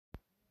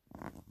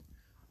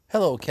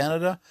Hello,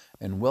 Canada,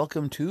 and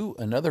welcome to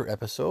another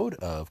episode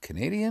of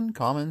Canadian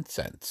Common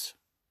Sense.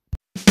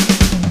 This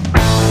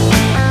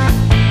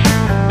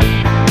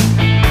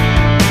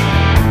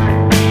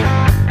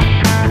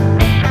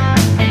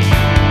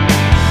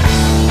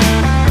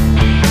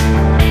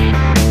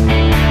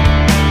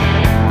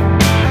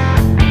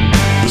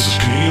is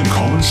Canadian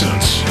Common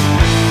Sense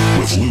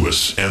with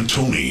Lewis and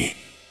Tony.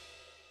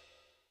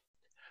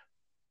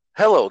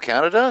 Hello,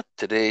 Canada.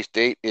 Today's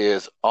date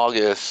is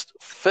August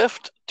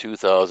 5th,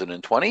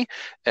 2020,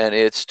 and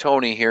it's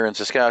Tony here in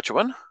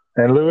Saskatchewan.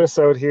 And Lewis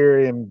out here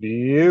in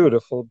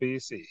beautiful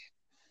BC.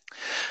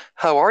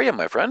 How are you,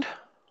 my friend?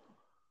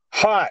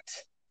 Hot.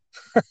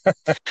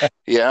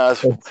 Yeah,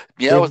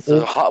 it was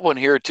a hot one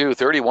here too.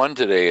 31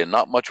 today and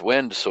not much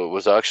wind, so it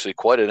was actually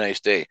quite a nice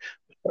day.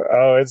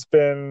 Oh, it's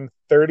been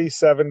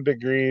 37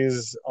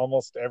 degrees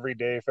almost every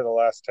day for the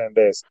last 10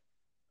 days.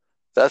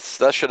 That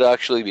should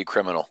actually be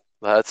criminal.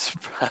 That's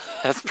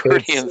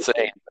pretty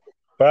insane.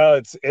 Well,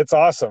 it's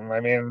awesome. I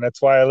mean,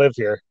 that's why I live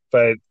here.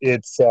 But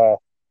it's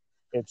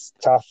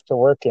tough to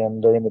work in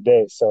during the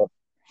day. So.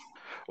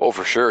 Oh,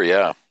 for sure,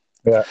 yeah.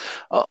 Yeah.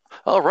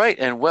 All right,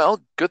 and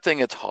well, good thing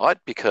it's hot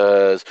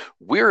because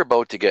we're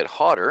about to get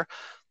hotter.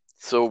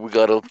 So we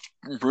got a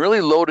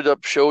really loaded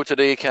up show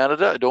today,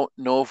 Canada. I don't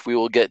know if we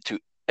will get to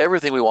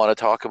everything we want to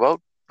talk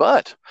about,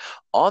 but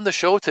on the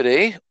show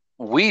today,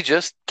 we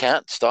just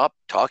can't stop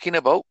talking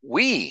about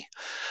we.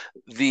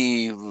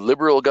 The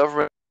Liberal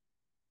government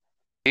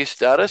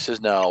status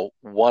is now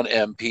one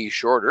MP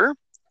shorter.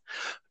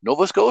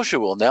 Nova Scotia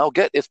will now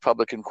get its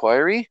public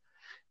inquiry.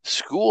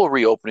 School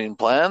reopening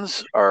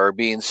plans are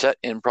being set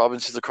in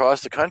provinces across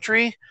the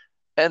country,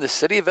 and the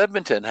city of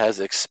Edmonton has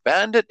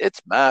expanded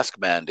its mask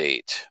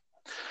mandate.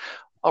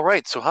 All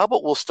right, so how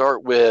about we'll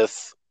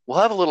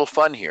have a little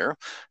fun here.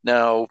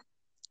 Now,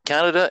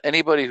 Canada,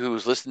 anybody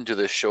who's listened to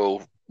this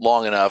show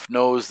long enough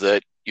knows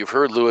that you've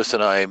heard Lewis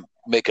and I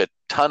make a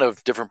ton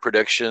of different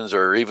predictions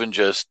or even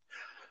just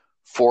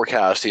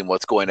forecasting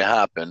what's going to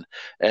happen.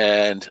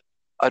 And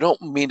I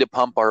don't mean to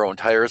pump our own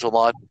tires a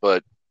lot,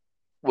 but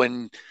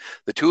when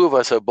the two of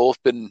us have both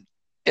been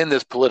in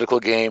this political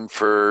game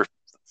for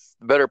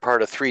the better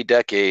part of 3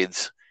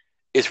 decades,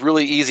 it's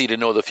really easy to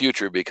know the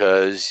future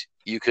because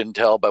you can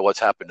tell by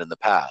what's happened in the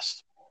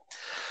past.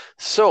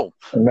 So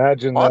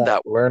imagine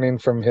that, learning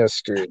from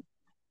history.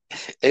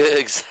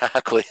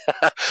 Exactly.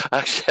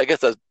 Actually, I guess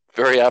that's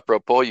very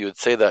apropos you would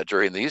say that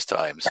during these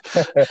times.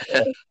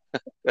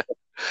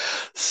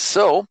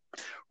 So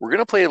we're going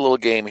to play a little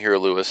game here,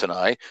 Lewis and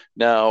I.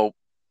 Now,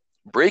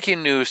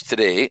 breaking news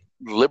today,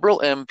 Liberal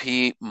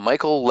MP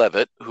Michael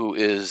Levitt, who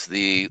is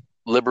the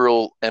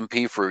Liberal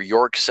MP for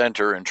York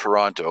Centre in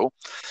Toronto,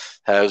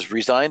 has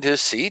resigned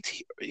his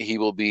seat. He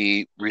will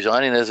be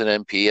resigning as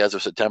an MP as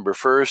of September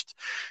 1st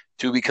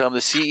to become the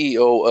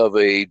CEO of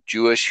a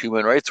Jewish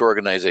human rights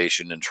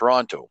organization in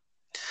Toronto.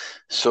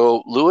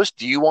 So, Lewis,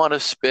 do you want to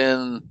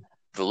spin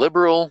the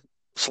Liberal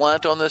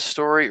slant on this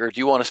story, or do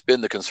you want to spin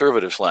the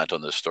Conservative slant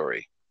on this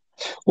story?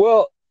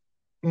 Well,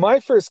 my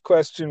first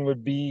question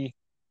would be,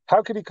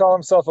 how could he call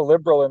himself a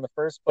Liberal in the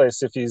first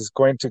place if he's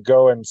going to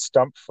go and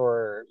stump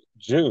for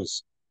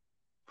Jews?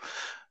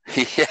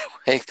 Yeah,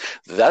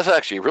 that's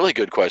actually a really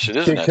good question,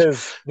 isn't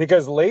it?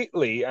 Because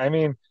lately, I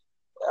mean,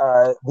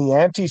 the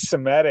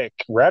anti-Semitic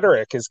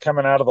rhetoric is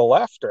coming out of the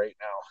left right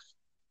now.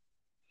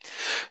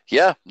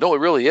 Yeah, no, it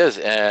really is.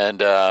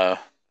 And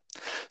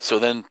so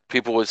then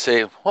people would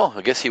say, well,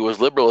 I guess he was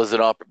liberal as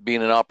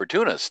being an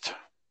opportunist.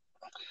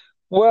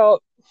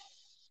 Well,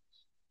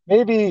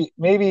 maybe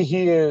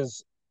he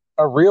is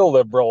a real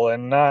liberal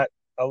and not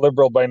a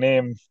liberal by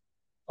name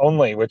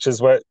only, which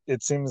is what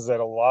it seems that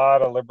a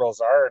lot of liberals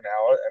are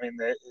now. I mean,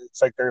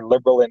 it's like they're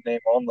liberal in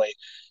name only,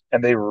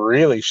 and they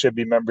really should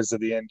be members of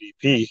the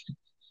NDP.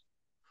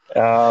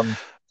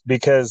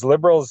 Because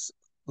liberals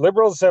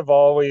have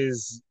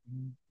always,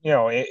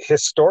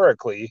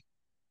 historically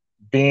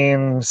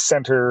been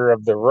center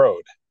of the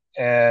road.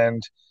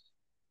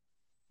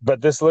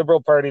 But this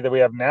Liberal Party that we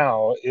have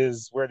now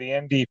is where the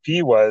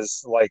NDP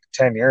was like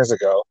 10 years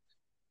ago.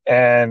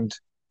 And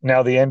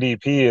now the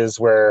NDP is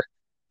where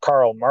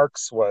Karl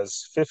Marx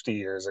was 50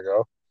 years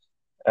ago,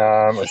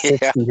 or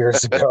 60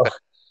 years ago.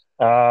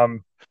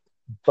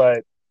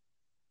 But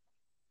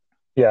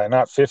yeah,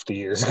 not 50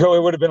 years ago.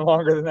 It would have been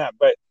longer than that.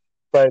 But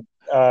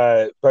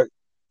I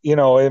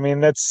mean,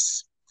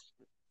 that's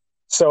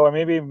so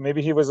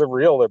maybe he was a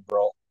real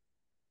liberal.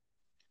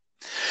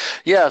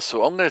 Yeah,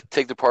 so I'm going to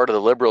take the part of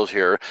the liberals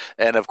here.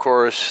 And of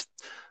course,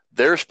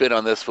 their spin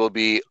on this will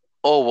be,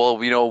 oh,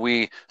 well,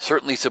 we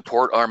certainly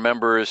support our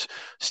members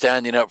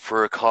standing up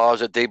for a cause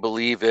that they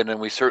believe in, and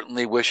we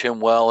certainly wish him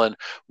well, and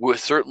we're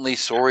certainly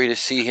sorry to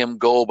see him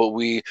go,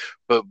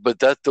 but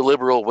that the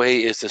liberal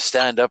way is to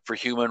stand up for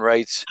human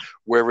rights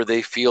wherever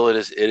they feel it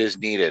is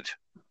needed.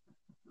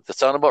 Does that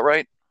sound about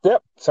right?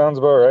 Yep, sounds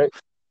about right.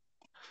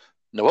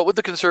 Now, what would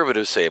the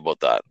Conservatives say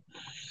about that?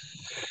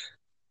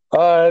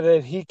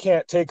 That he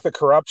can't take the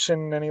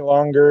corruption any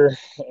longer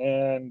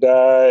and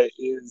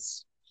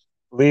is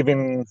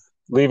leaving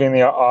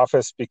the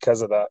office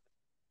because of that.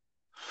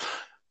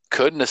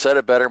 couldn't have said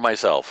it better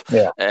myself.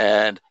 Yeah.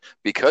 And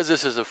because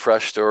this is a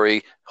fresh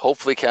story,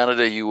 hopefully,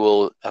 Canada, you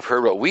will have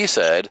heard what we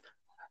said,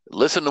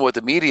 listen to what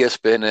the media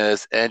spin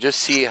is, and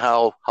just see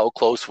how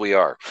close we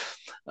are.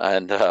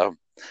 And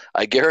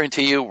I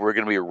guarantee you, we're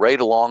going to be right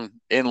along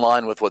in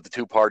line with what the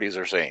two parties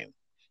are saying.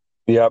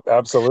 Yep,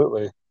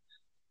 absolutely.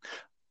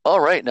 All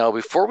right, now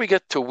before we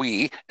get to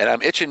and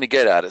I'm itching to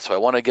get at it, so I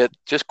want to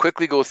just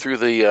quickly go through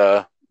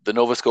the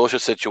Nova Scotia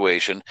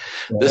situation.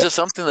 Yeah. This is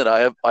something that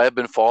I have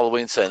been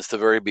following since the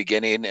very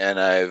beginning, and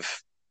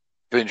I've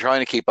been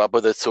trying to keep up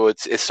with it. So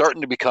it's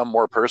starting to become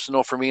more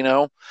personal for me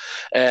now,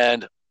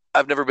 and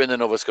I've never been to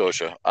Nova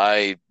Scotia.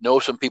 I know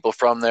some people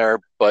from there,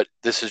 but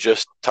this has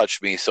just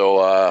touched me.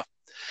 So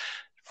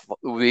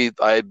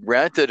I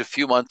ranted a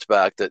few months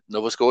back that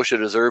Nova Scotia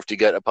deserved to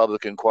get a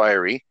public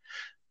inquiry.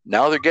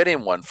 Now they're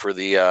getting one for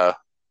the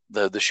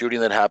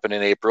shooting that happened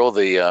in April,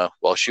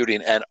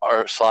 shooting and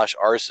slash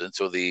arson,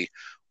 so the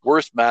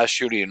worst mass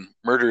shooting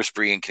murder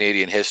spree in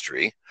Canadian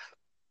history.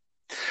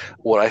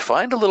 What I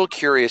find a little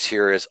curious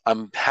here is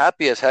I'm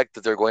happy as heck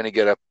that they're going to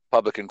get a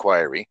public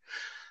inquiry,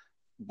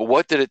 but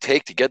what did it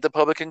take to get the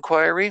public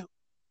inquiry?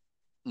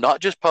 Not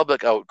just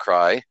public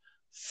outcry,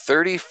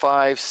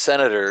 35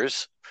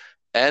 senators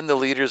and the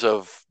leaders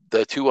of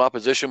the two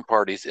opposition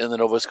parties in the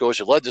Nova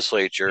Scotia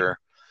legislature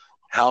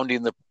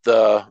hounding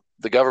the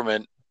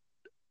government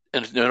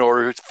in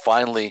order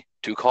finally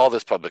to call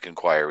this public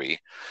inquiry.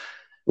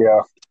 Yeah.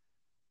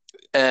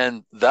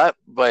 And that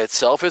by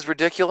itself is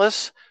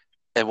ridiculous.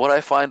 And what I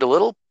find a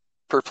little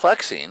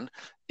perplexing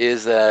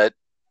is that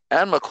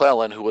Anne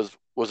McClellan, who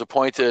was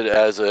appointed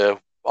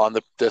on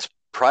this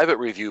private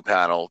review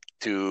panel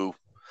to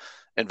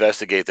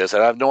investigate this,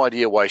 and I have no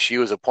idea why she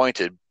was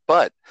appointed,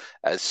 but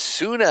as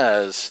soon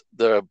as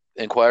the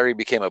inquiry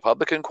became a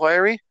public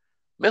inquiry,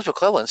 Ms.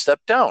 McClellan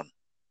stepped down.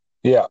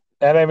 Yeah.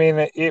 And I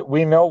mean,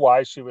 we know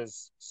why she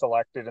was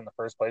selected in the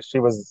first place. She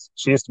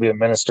used to be a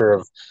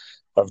minister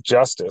of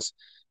justice.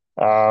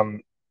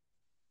 And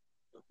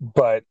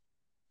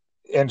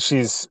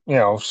she's,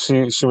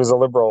 she was a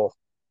Liberal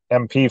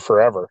MP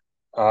forever.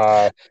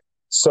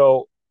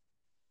 So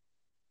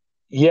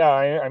yeah,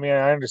 I mean,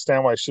 I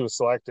understand why she was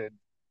selected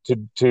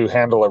to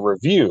handle a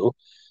review.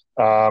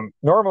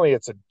 Normally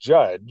it's a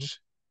judge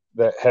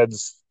that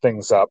heads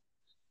things up.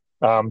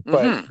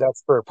 But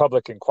that's for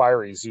public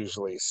inquiries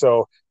usually.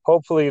 So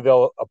hopefully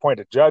they'll appoint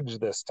a judge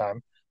this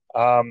time.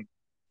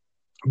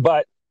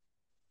 But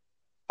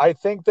I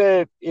think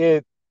that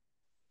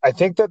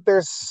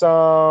there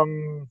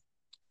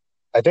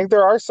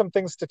are some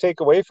things to take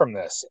away from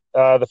this.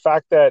 The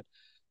fact that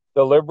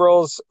the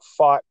Liberals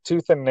fought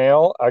tooth and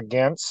nail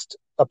against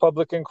a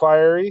public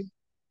inquiry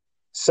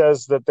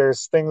says that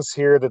there's things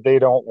here that they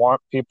don't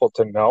want people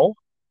to know.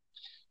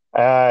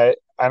 And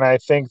I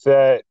think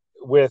that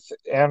with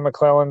Anne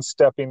McClellan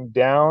stepping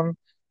down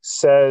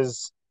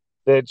says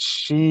that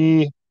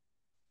she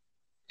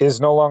is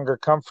no longer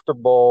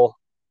comfortable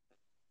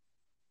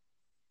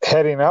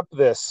heading up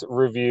this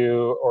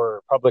review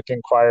or public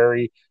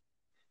inquiry,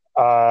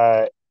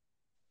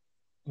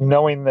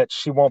 knowing that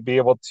she won't be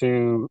able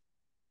to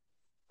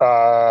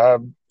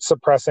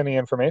suppress any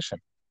information.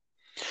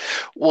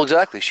 Well,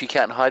 exactly. She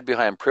can't hide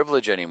behind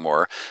privilege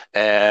anymore.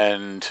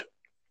 And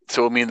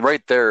so, I mean,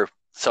 right there,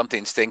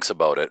 something stinks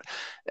about it.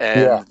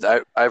 And yeah.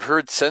 I've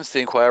heard since the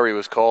inquiry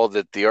was called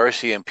that the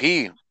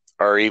RCMP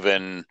are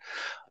even,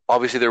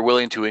 obviously they're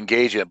willing to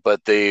engage it,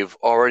 but they've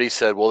already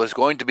said, well, there's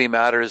going to be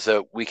matters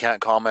that we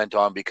can't comment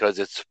on because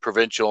it's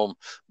provincial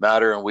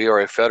matter and we are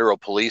a federal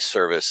police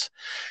service.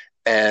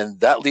 And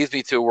that leads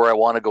me to where I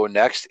want to go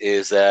next,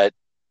 is that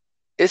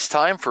it's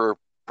time for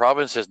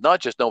provinces,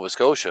 not just Nova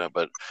Scotia,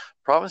 but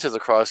provinces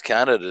across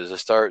Canada to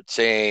start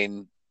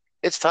saying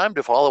it's time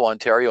to follow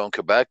Ontario and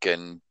Quebec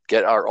and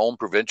get our own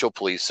provincial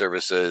police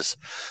services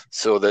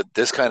so that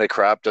this kind of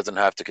crap doesn't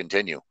have to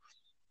continue.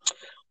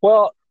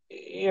 Well,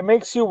 it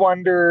makes you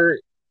wonder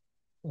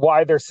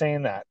why they're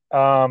saying that,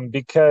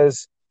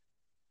 because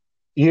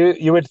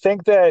you would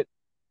think that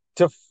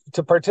to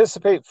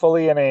participate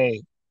fully in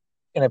a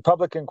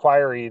public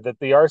inquiry, that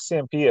the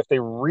RCMP, if they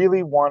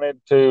really wanted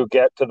to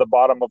get to the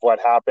bottom of what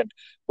happened,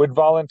 would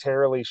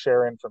voluntarily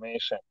share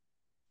information.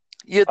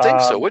 You'd think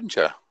so, wouldn't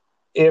you?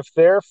 If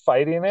they're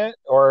fighting it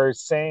or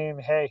saying,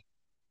 hey,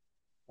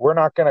 we're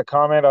not going to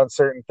comment on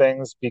certain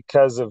things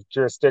because of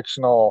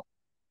jurisdictional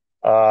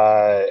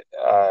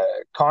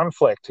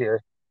conflict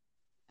here,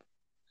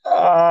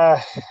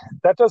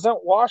 that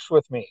doesn't wash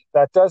with me.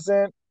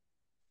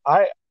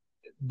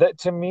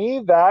 To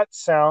me, that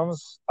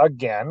sounds,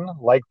 again,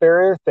 like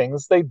there are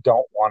things they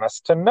don't want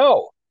us to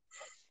know.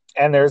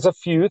 And there's a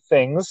few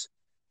things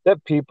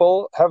that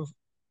people have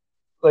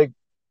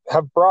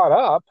brought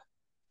up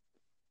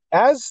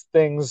as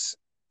things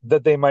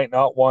that they might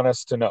not want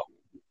us to know.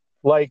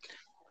 Like,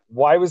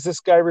 why was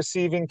this guy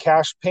receiving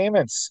cash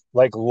payments,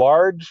 like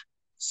large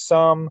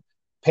sum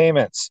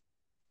payments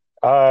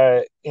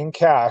in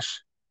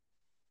cash,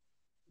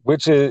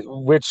 which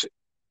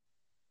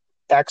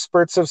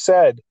experts have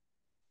said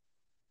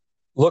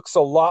looks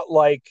a lot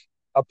like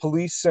a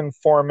police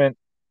informant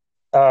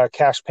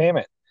cash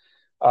payment.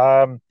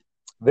 Um,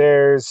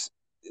 there's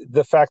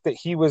the fact that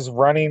he was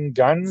running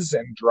guns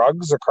and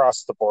drugs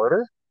across the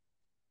border.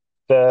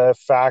 The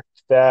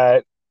fact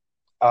that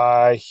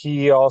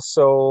he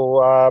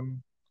also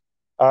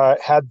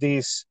had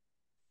these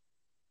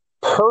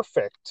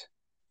perfect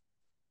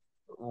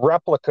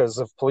replicas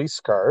of police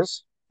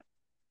cars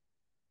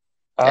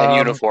And um,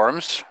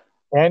 uniforms.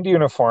 and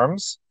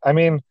uniforms. I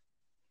mean,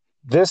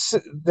 there's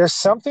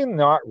something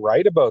not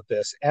right about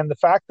this, and the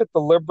fact that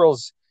the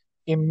Liberals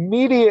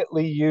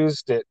immediately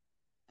used it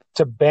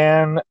to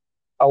ban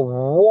a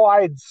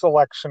wide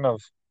selection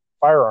of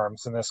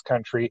firearms in this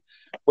country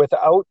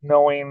without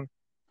knowing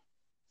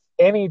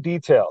any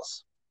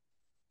details.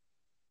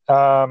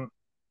 Um,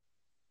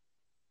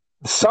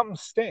 something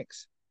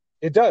stinks.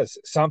 It does.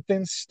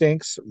 Something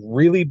stinks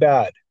really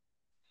bad.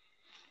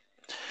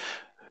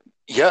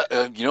 Yeah,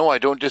 I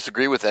don't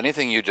disagree with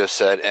anything you just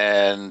said,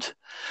 and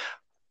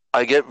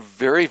I get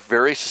very,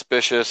 very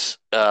suspicious.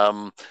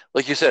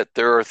 Like you said,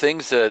 there are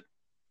things that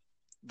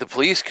the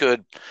police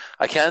could,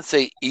 I can't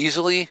say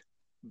easily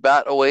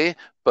bat away,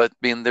 but I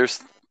mean, there's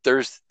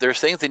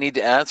things they need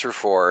to answer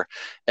for,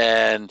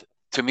 and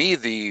to me,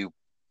 the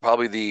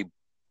probably the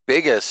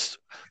biggest,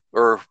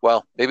 or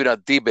well, maybe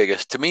not the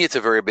biggest. To me, it's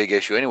a very big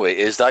issue anyway.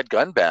 Is that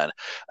gun ban?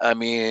 I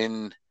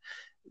mean,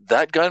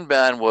 that gun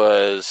ban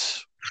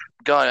was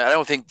God, I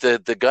don't think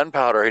the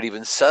gunpowder had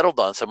even settled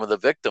on some of the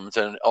victims,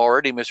 and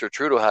already Mr.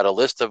 Trudeau had a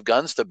list of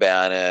guns to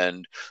ban,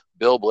 and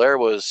Bill Blair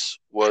was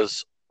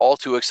all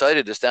too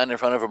excited to stand in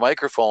front of a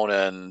microphone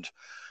and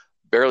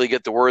barely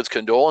get the words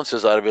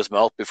condolences out of his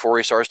mouth before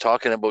he starts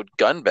talking about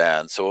gun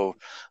bans. So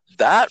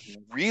that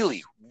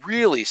really,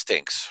 really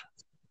stinks.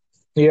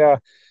 Yeah.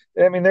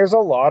 I mean, there's a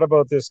lot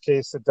about this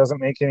case that doesn't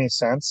make any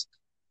sense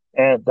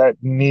and that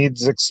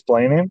needs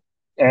explaining.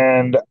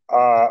 And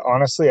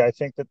honestly, I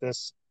think that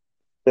this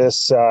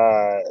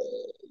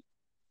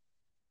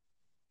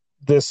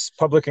this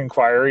public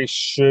inquiry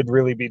should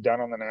really be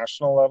done on the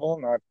national level,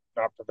 not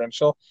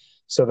provincial,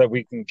 so that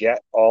we can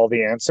get all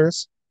the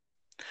answers.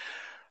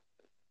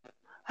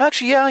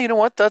 Actually, yeah, you know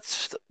what?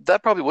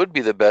 That probably would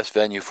be the best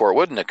venue for it,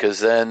 wouldn't it? Because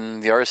then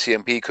the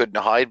RCMP couldn't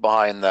hide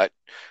behind that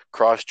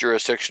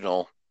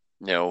cross-jurisdictional,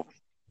 you know,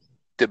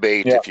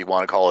 debate, Yeah, if you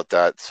want to call it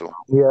that. So,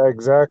 yeah,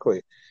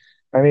 exactly.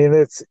 I mean,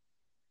 it's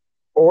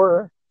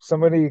or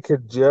somebody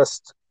could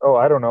just, oh,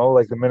 I don't know,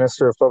 like the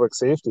Minister of Public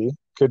Safety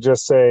could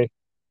just say,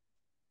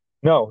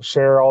 no,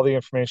 share all the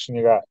information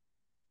you got.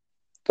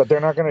 But they're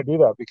not going to do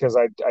that because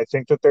I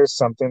think that there's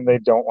something they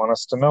don't want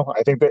us to know.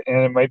 I think that,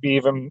 and it might be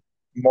even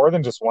more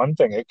than just one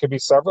thing. It could be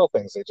several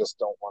things they just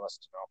don't want us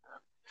to know.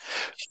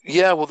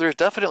 yeah, well, there's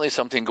definitely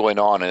something going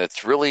on, and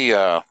it's really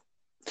that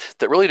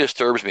really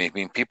disturbs me. I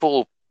mean,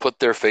 people put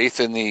their faith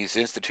in these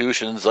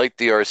institutions like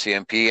the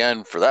RCMP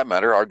and, for that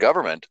matter, our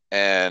government,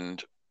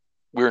 and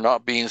we're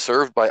not being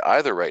served by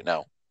either right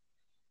now.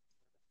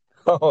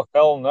 Oh,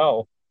 hell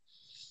no.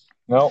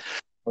 No,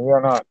 we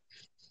are not.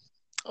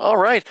 All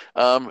right.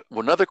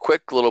 Another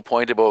quick little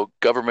point about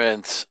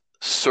governments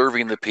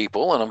serving the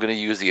people, and I'm going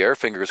to use the air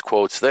fingers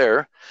quotes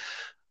there.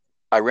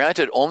 I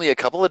ranted only a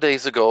couple of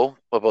days ago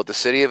about the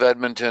city of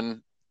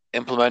Edmonton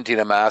implementing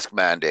a mask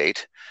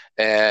mandate,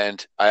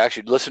 and I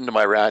actually listened to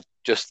my rant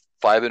just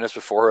 5 minutes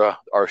before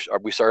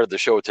we started the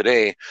show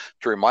today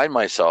to remind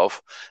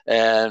myself.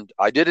 And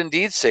I did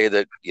indeed say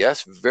that,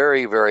 yes,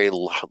 very, very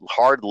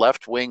hard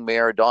left wing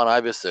Mayor Don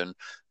Iveson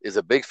is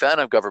a big fan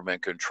of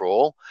government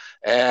control.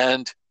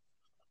 And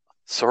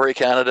sorry,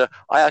 Canada,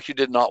 I actually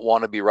did not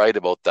want to be right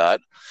about that.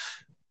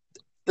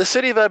 The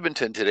city of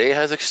Edmonton today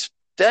has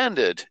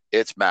extended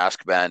its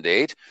mask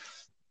mandate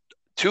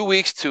 2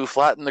 weeks to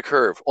flatten the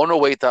curve. Oh, no,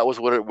 wait, that was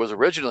what it was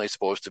originally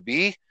supposed to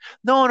be.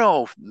 No,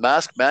 no,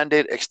 mask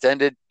mandate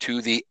extended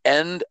to the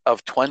end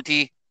of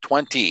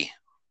 2020.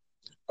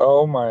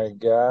 Oh my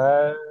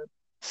God.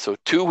 So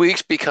 2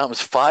 weeks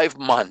becomes 5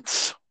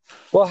 months.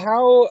 Well,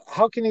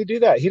 how can he do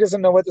that? He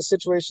doesn't know what the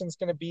situation's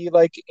going to be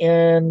like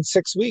in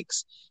 6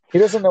 weeks. He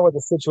doesn't know what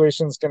the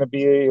situation's going to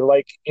be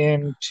like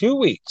in 2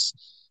 weeks.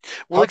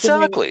 Well,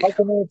 exactly. How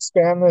can they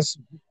expand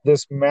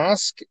this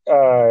mask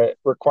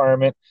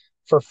requirement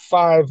for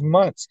 5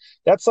 months?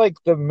 That's like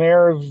the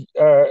mayor of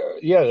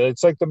yeah,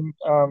 it's like the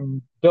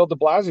Bill De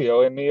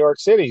Blasio in New York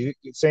City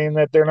saying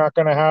that they're not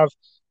going to have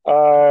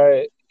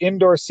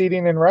indoor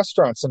seating in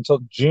restaurants until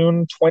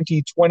June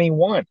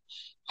 2021.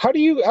 How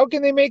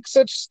can they make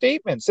such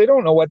statements? They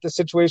don't know what the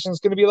situation is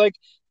going to be like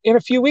in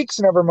a few weeks,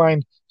 never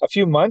mind a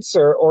few months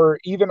or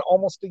even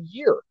almost a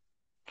year.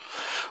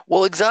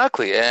 Well,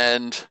 exactly.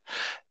 And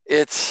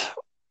it's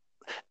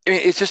I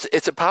mean,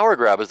 it's a power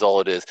grab is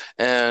all it is.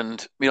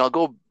 And I'll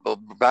go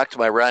back to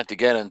my rant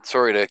again, and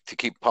sorry to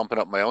keep pumping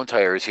up my own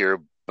tires here,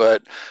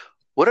 but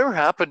whatever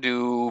happened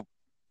to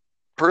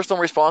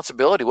personal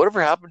responsibility?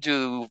 Whatever happened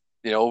to,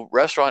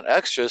 restaurant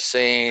extras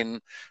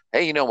saying,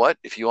 hey, you know what?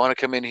 If you want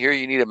to come in here,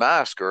 you need a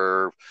mask,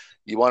 or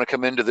you want to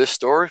come into this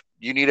store,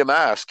 you need a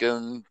mask,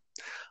 and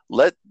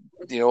let,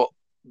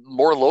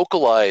 more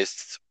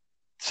localized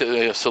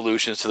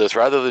solutions to this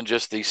rather than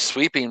just these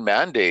sweeping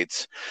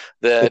mandates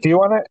that If you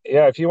want to,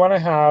 yeah, if you want to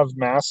have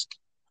mask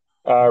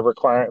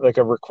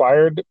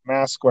required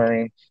mask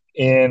wearing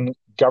in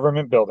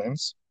government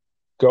buildings,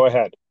 go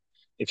ahead.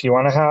 If you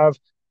want to have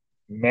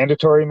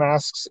mandatory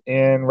masks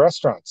in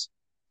restaurants,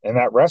 and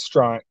that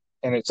restaurant,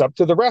 and it's up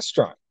to the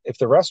restaurant. If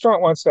the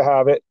restaurant wants to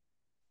have it,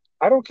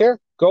 I don't care.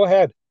 Go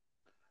ahead.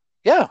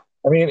 Yeah.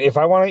 I mean, if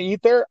I want to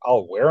eat there,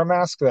 I'll wear a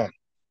mask then.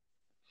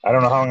 I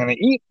don't know how I'm going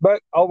to eat,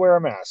 but I'll wear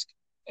a mask.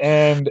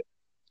 And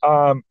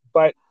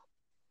but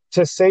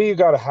to say you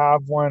got to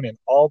have one in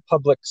all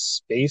public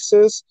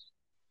spaces,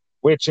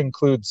 which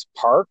includes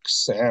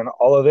parks and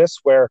all of this,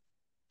 where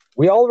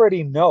we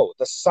already know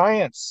the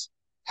science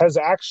has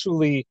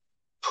actually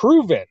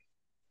proven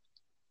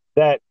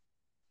that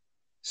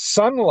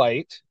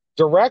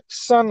direct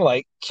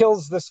sunlight,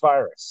 kills this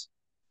virus,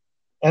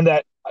 and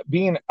that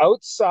being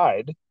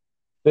outside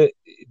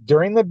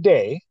during the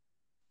day,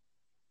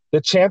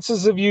 the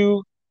chances of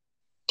you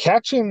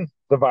catching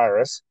the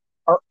virus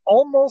are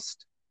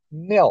almost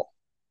nil.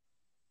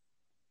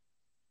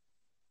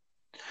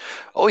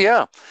 Oh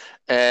yeah,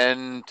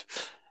 and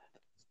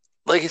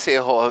like you say,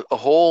 a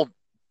whole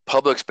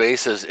public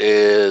spaces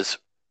is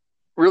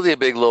really a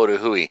big load of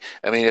hooey.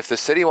 I mean, if the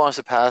city wants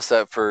to pass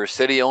that for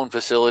city-owned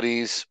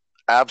facilities,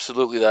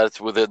 absolutely,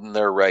 that's within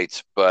their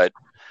rights. But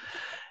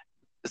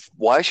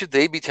why should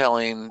they be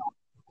telling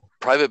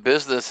private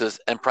businesses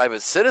and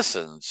private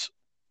citizens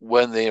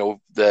when they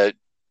know that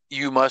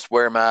you must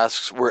wear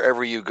masks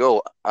wherever you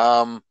go?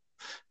 How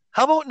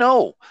about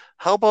no?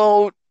 How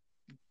about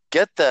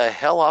get the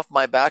hell off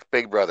my back,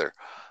 big brother?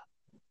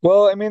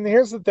 Well, I mean,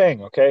 here's the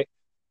thing, okay?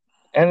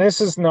 And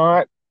this is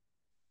not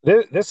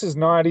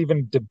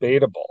even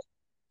debatable.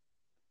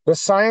 The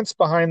science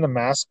behind the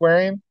mask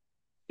wearing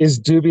is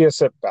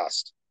dubious at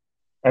best.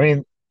 I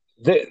mean,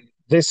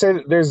 they say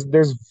that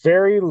there's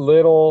very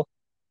little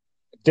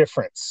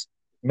difference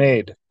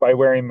made by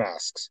wearing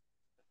masks,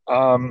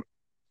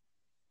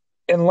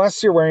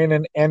 unless you're wearing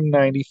an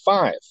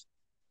N95.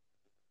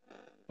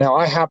 Now,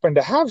 I happen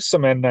to have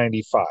some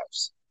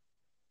N95s,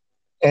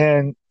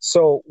 and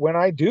so when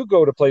I do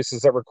go to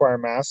places that require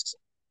masks,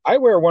 I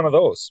wear one of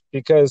those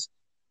because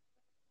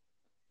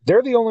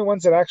they're the only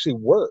ones that actually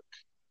work.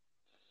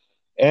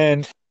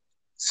 And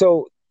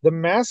so the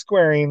mask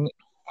wearing,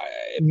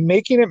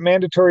 making it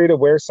mandatory to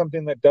wear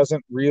something that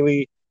doesn't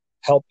really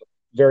help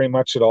very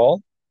much at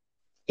all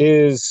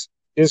is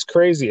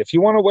crazy. If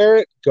you want to wear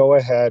it, go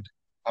ahead.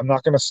 I'm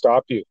not going to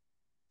stop you.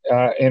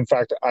 In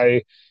fact,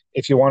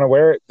 if you want to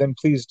wear it, then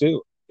please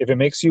do. If it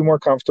makes you more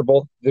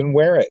comfortable, then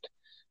wear it.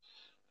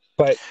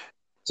 But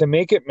to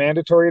make it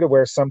mandatory to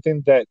wear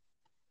something that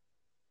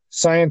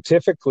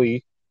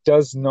scientifically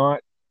does not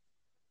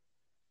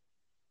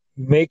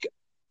make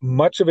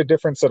much of a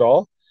difference at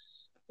all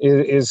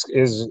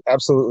is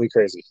absolutely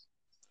crazy.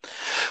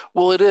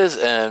 Well, it is,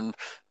 and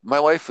my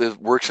wife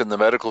works in the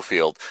medical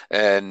field,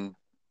 and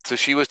so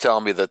she was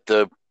telling me that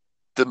the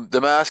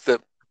mask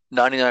that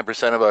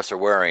 99% of us are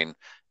wearing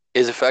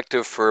is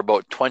effective for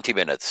about 20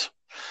 minutes.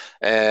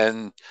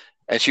 And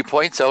she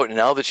points out, and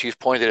now that she's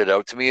pointed it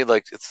out to me,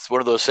 like it's one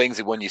of those things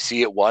that when you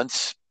see it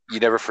once, you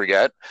never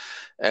forget.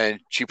 And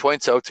she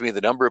points out to me the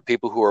number of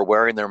people who are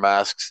wearing their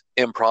masks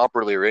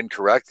improperly or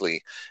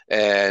incorrectly.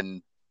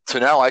 And so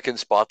now I can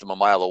spot them a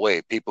mile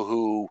away. People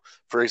who,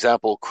 for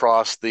example,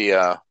 cross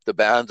the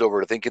bands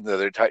over to thinking that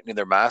they're tightening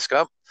their mask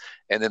up,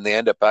 and then they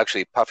end up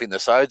actually puffing the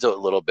sides out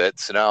a little bit.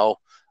 So now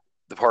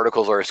the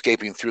particles are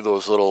escaping through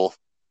those little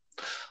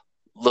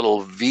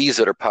V's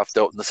that are puffed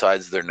out in the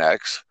sides of their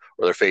necks,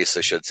 or their face,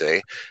 I should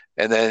say.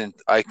 And then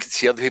I can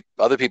see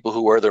other people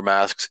who wear their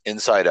masks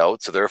inside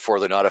out, so therefore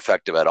they're not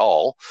effective at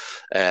all.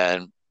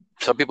 And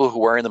some people who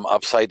are wearing them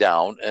upside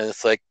down, and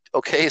it's like,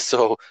 okay,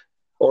 so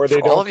Or they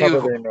for all don't of cover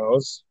you, their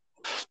nose.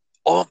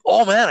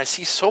 oh man, I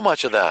see so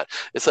much of that.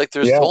 It's like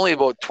there's Yeah, only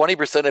about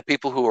 20% of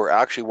people who are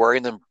actually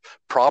wearing them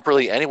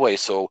properly anyway.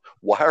 So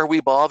why are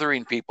we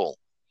bothering people?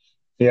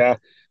 yeah.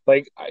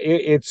 Like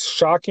it's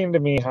shocking to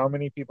me how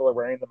many people are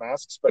wearing the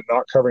masks but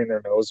not covering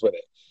their nose with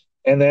it.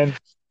 And then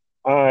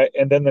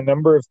the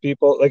number of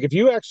people, like if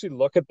you actually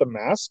look at the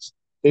masks,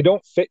 they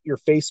don't fit your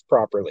face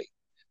properly.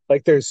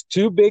 Like there's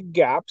two big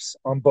gaps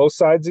on both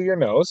sides of your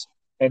nose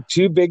and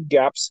two big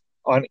gaps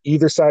on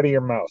either side of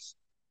your mouth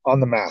on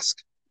the mask.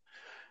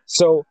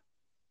 So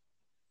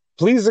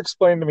please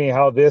explain to me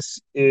how this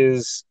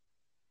is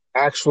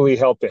actually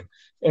helping.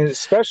 And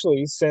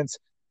especially since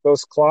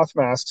those cloth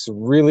masks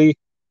really,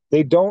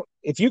 they don't,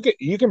 if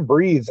you can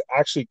breathe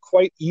actually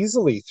quite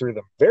easily through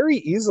them, very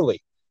easily,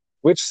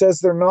 which says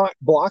they're not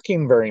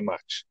blocking very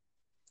much.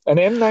 An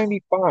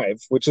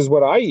N95, which is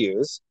what I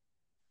use,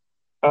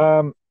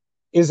 um,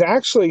 is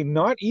actually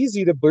not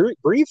easy to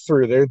breathe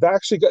through.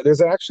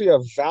 There's actually a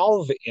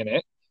valve in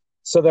it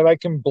so that I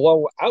can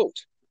blow out.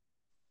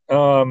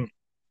 Um,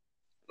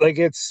 like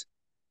it's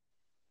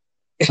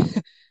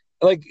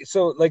like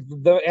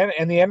the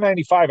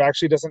N95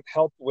 actually doesn't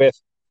help with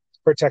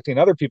protecting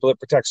other people. It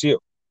protects you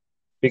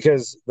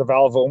because the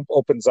valve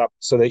opens up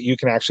so that you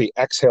can actually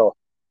exhale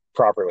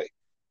properly.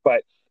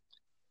 But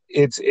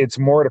it's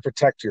more to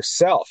protect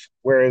yourself.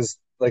 Whereas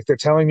like they're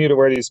telling you to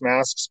wear these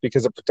masks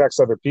because it protects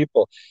other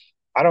people.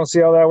 I don't see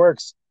how that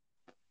works.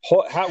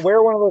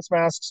 Wear one of those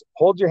masks,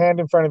 hold your hand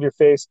in front of your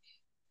face,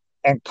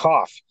 and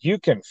cough. You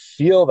can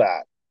feel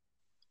that.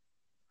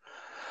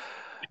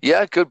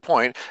 Yeah, good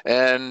point.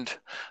 And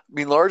I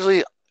mean,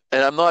 largely,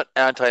 and I'm not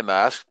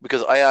anti-mask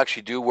because I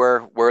actually do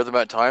wear them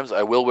at times.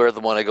 I will wear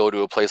them when I go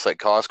to a place like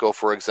Costco,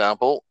 for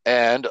example.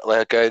 And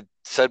like I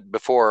said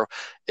before,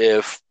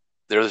 if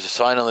there's a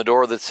sign on the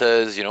door that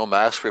says,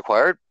 mask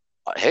required,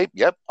 hey,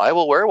 yep, I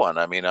will wear one.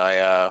 I mean,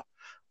 Yeah.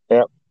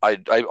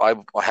 I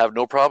have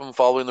no problem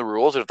following the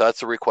rules if that's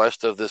the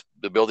request of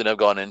the building I've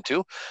gone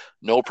into,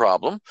 no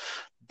problem.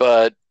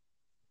 But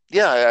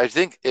yeah, I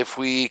think if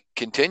we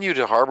continue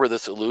to harbor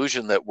this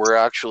illusion that we're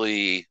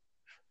actually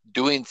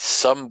doing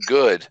some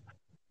good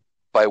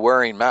by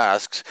wearing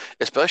masks,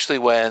 especially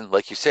when,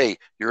 like you say,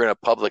 you're in a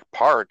public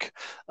park,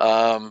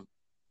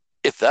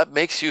 if that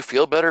makes you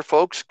feel better,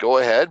 folks, go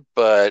ahead.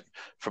 But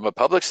from a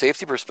public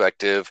safety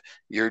perspective,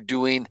 you're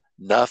doing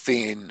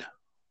nothing.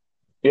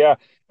 Yeah.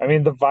 I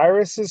mean, the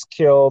virus is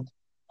killed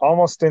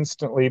almost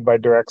instantly by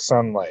direct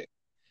sunlight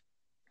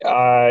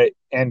and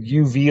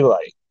UV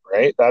light,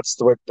 right? That's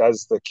what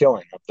does the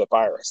killing of the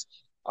virus.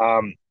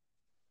 Um,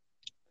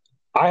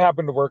 I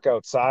happen to work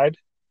outside.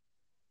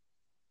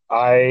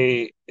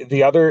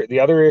 The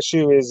other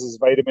issue is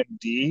vitamin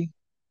D.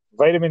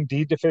 Vitamin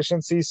D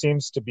deficiency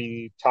seems to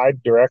be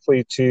tied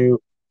directly to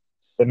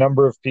the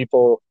number of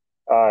people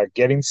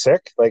getting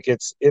sick. Like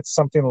it's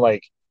something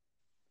like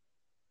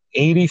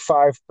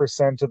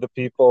 85% of the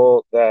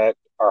people that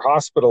are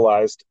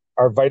hospitalized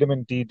are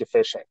vitamin D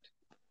deficient,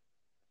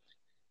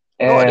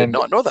 No, I did and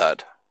not know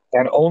that.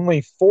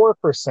 only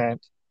 4%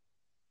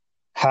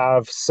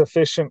 have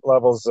sufficient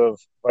levels of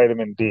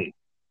vitamin D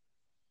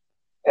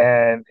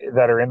and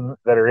that are in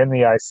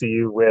the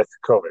ICU with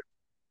COVID.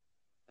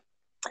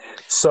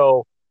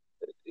 So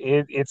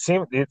it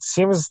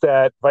seems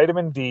that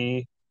vitamin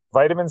D,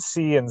 vitamin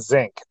C, and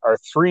zinc are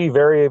three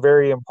very,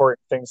 very important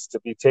things to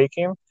be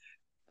taking.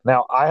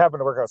 Now, I happen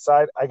to work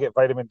outside. I get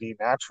vitamin D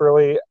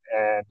naturally,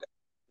 and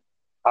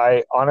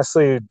I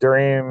honestly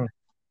during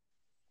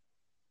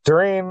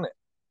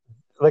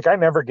like I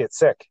never get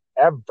sick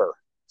ever.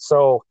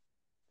 So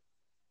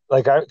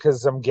like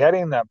because I'm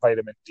getting that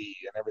vitamin D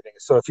and everything.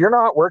 So if you're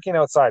not working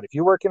outside, if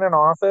you work in an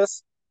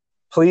office,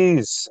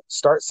 please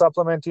start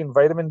supplementing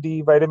vitamin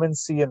D, vitamin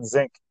C, and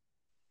zinc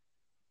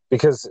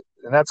because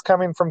and that's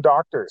coming from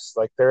doctors.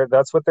 Like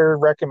that's what they're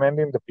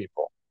recommending to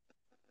people.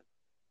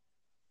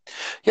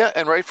 Yeah,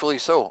 and rightfully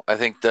so. I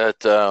think that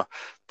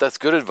that's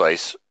good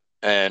advice.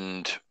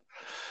 And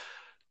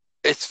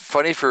it's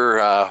funny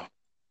for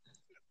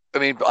I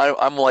mean,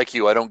 I'm like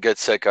you. I don't get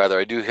sick either.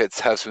 I do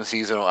have some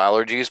seasonal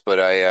allergies, but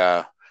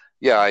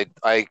yeah,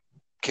 I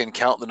can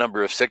count the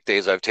number of sick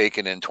days I've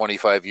taken in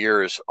 25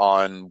 years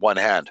on one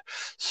hand.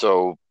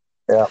 So,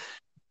 Yeah.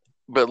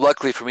 but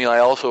luckily for me, I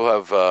also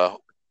have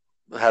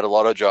had a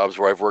lot of jobs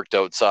where I've worked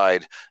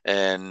outside,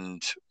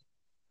 and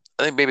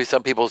I think maybe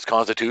some people's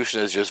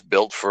constitution is just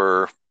built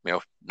for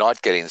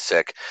not getting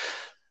sick.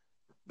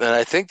 And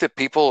I think that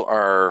people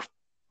are.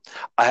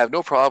 I have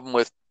no problem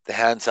with the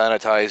hand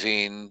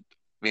sanitizing.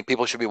 I mean,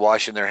 people should be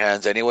washing their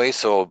hands anyway.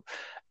 So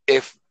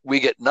if we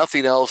get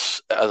nothing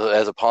else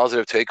as a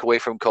positive takeaway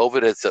from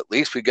COVID, it's at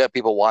least we get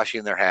people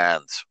washing their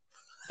hands.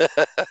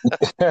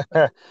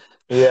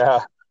 Yeah.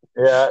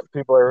 Yeah.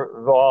 People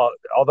are, well,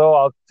 although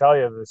I'll tell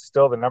you, there's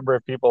still the number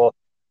of people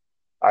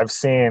I've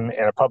seen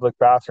in a public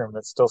bathroom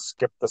that still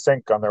skip the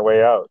sink on their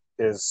way out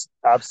is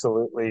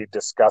absolutely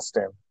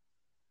disgusting.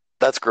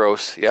 That's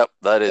gross. Yep,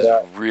 that is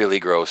Yeah. really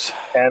gross.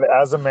 And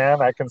as a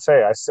man, I can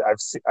say I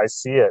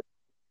see it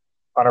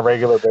on a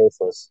regular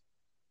basis.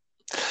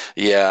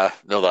 Yeah,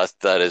 no,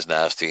 that is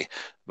nasty.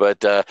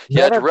 But yeah,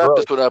 Men to are wrap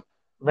this gross. one up.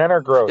 Men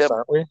are gross, Yep.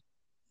 aren't we?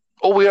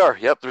 Oh, we are.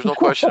 Yep. There's no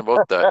question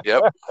about that.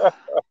 Yep.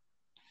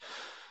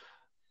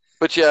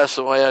 But yeah,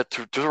 so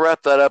to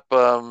wrap that up.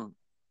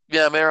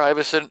 Yeah, Mayor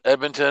Iveson,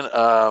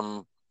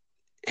 Edmonton.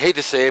 Hate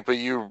to say it, but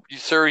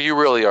sir, you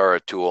really are a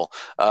tool.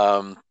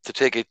 To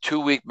take a 2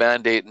 week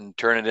mandate and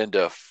turn it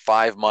into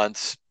 5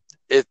 months,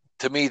 it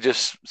to me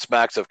just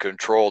smacks of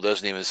control.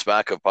 Doesn't even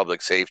smack of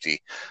public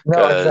safety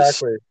No, because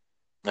exactly.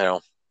 you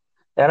know.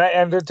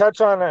 And to touch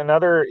on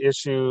another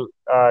issue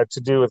to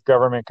do with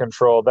government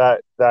control,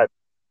 that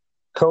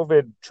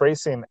COVID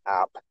tracing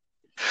app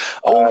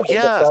Oh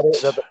yes.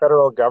 that the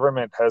federal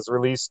government has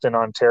released in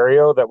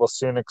Ontario that will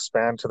soon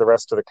expand to the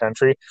rest of the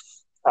country.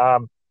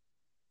 Um,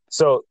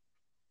 so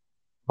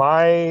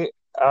my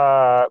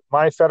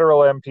federal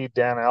MP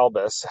Dan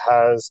Albus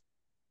has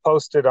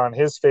posted on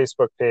his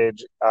Facebook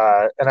page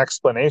an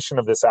explanation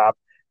of this app,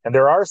 and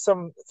there are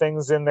some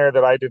things in there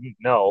that I didn't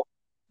know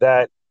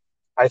that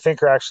I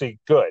think are actually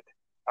good.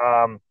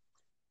 Um,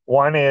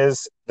 One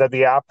is that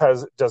the app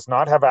does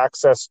not have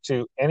access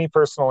to any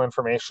personal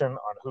information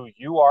on who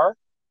you are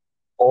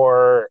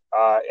or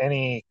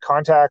any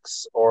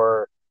contacts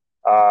or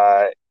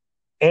uh,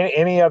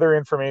 any other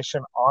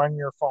information on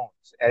your phones.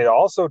 And it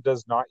also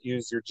does not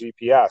use your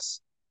GPS.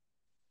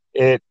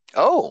 It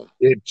Oh,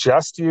 it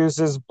just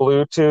uses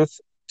Bluetooth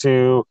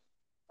to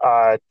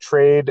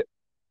trade.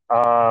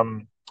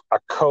 Um, a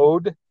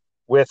code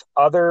with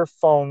other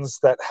phones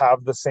that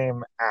have the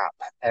same app.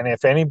 And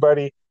if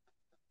anybody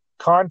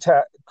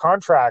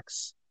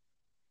contracts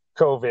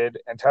COVID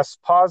and tests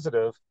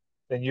positive,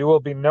 then you will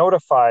be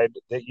notified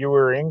that you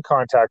were in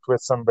contact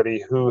with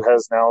somebody who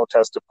has now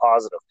tested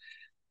positive.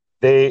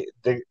 The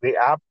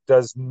app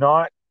does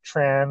not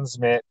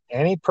transmit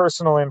any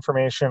personal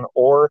information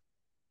or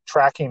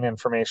tracking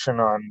information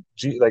on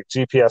like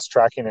GPS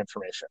tracking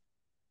information.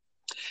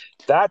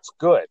 That's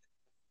good.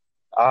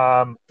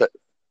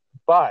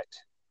 But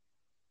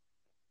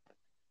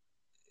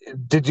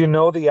did you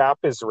know the app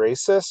is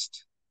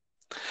racist?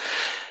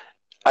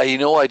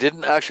 I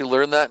didn't actually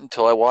learn that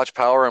until I watched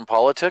Power and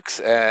Politics,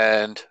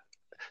 and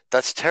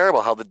that's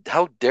terrible.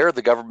 How dare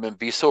the government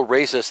be so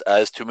racist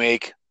as to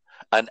make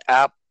an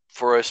app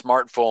for a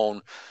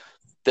smartphone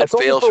that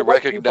fails to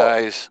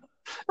recognize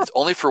it's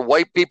only for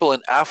white people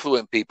and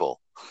affluent people.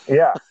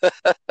 Yeah.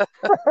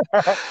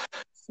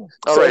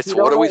 All right.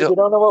 So what are we doing? If you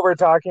don't know what we're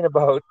talking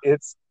about,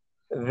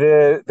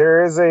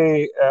 there is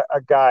a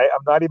guy.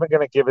 I'm not even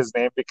going to give his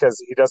name because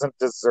he doesn't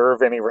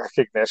deserve any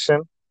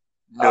recognition.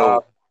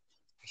 No.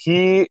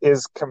 He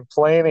is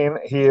complaining.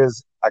 He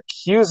is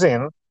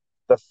accusing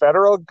the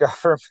federal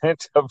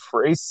government of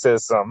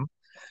racism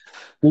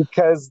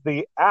because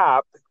the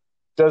app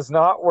does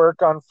not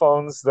work on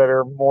phones that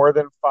are more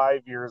than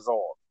 5 years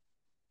old.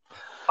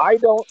 I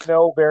don't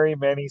know very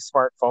many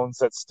smartphones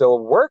that still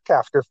work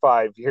after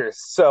 5 years.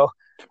 So,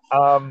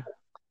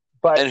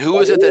 but and who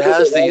is it that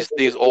has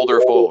these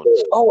older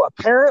phones? Oh,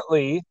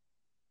 apparently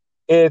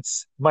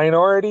it's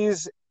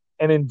minorities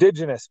and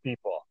indigenous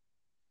people.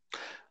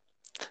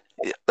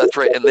 Yeah, that's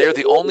right. And they're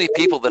the only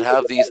people that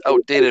have these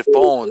outdated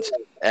phones.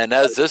 And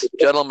as this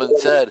gentleman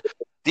said,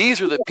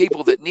 these are the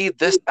people that need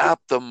this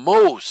app the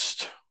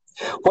most.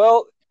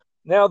 Well,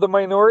 now the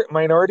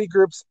minority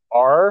groups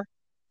are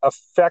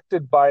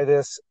affected by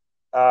this,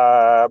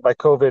 by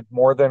COVID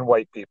more than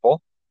white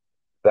people.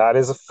 That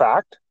is a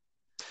fact.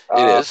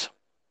 It is.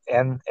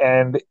 And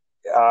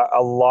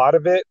a lot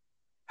of it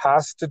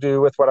has to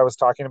do with what I was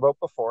talking about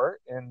before,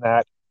 in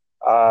that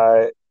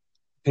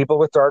people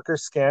with darker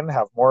skin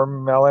have more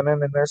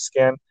melanin in their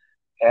skin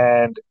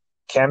and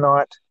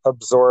cannot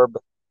absorb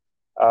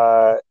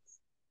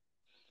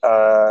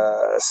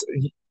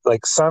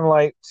like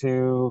sunlight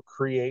to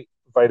create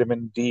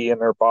vitamin D in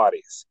their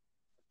bodies.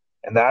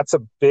 And that's a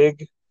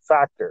big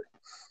factor.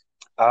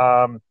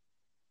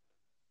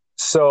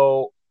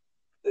 So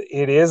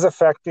it is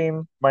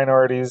affecting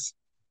minorities,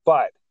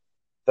 but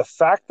the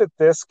fact that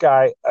this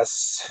guy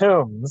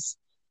assumes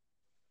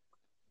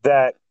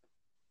that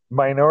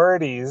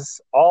minorities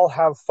all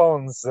have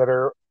phones that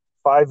are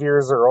 5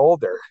 years or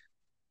older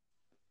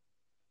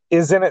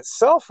is in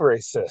itself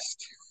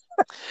racist.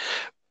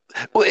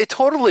 Well, it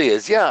totally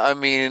is. Yeah. I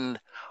mean,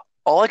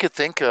 all I could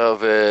think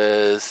of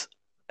is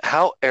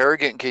how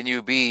arrogant can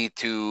you be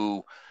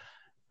to,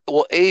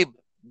 well, A,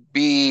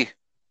 be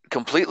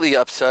completely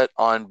upset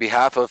on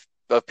behalf of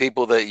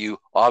people that you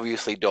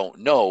obviously don't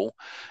know,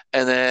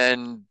 and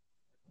then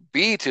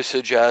B, to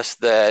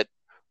suggest that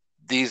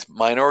these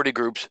minority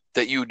groups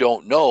that you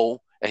don't know,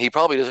 and he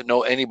probably doesn't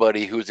know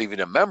anybody who's even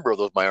a member of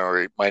those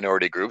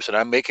minority groups, and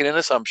I'm making an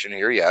assumption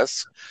here,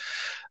 yes,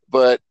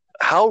 but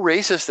how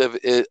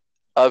racist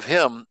of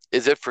him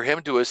is it for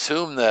him to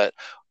assume that,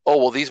 oh,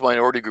 well, these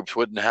minority groups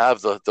wouldn't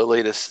have the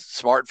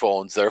latest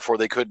smartphones, therefore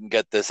they couldn't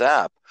get this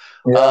app.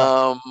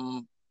 Yeah.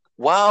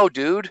 Wow,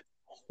 dude.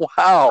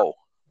 Wow.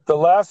 The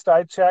last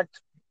I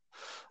checked,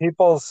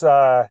 people's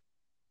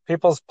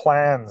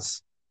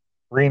plans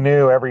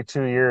renew every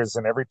 2 years,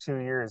 and every 2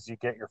 years you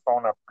get your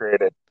phone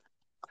upgraded.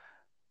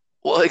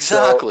 Well,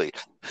 exactly.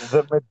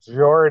 So the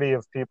majority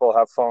of people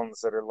have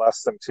phones that are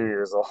less than 2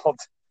 years old.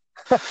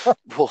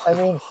 Well, I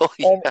mean,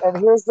 yeah. and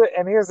here's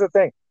the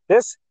thing.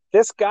 This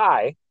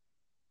guy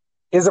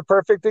is a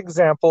perfect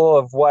example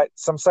of what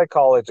some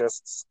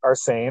psychologists are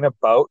saying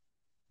about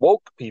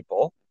woke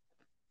people,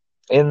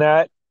 in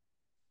that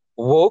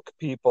woke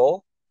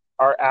people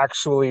are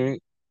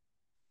actually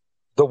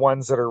the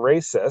ones that are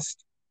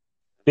racist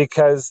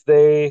because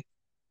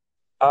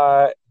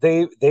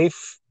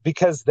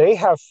because they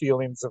have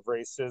feelings of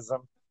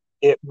racism.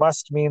 It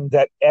must mean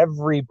that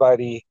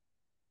everybody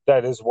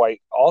that is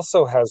white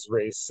also has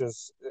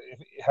racism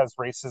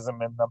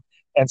in them,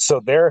 and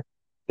so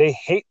they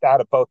hate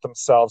that about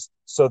themselves,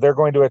 so they're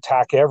going to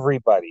attack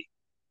everybody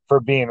for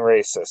being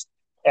racist.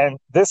 And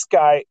this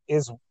guy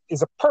is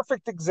a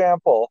perfect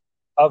example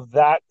of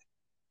that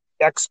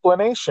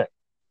explanation.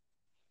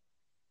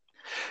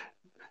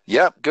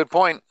 Yeah, good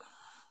point.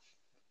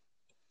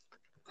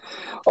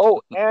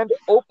 Oh, and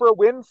Oprah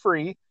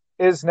Winfrey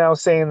is now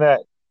saying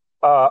that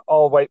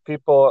all white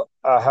people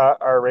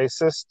are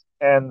racist,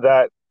 and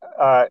that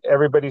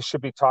everybody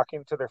should be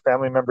talking to their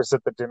family members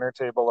at the dinner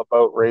table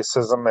about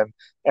racism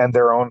and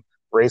their own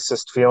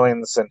racist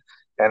feelings, and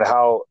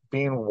how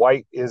being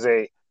white is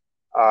it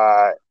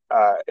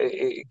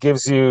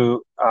gives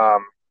you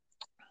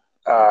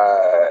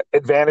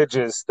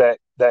advantages that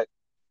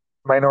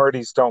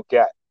minorities don't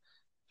get.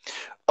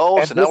 Oh,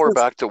 And so now this we're is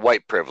back to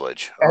white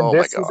privilege. and Oh my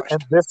this is gosh.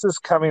 and this is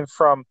coming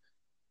from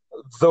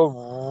the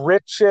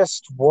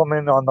richest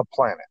woman on the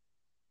planet,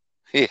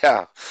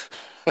 Yeah.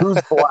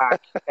 who's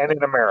black and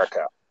in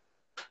America.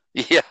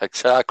 Yeah,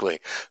 exactly.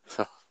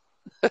 Yeah.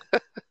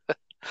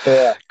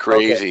 Okay.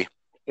 Crazy.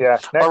 Yeah.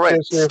 All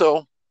Next right.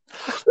 issue.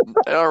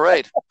 All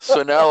right.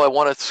 So now I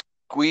want to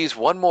squeeze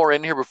one more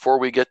in here before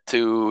we get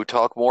to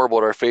talk more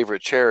about our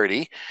favorite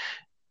charity.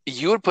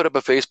 You had put up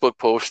a Facebook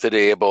post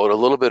today about a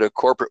little bit of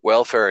corporate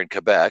welfare in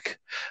Quebec,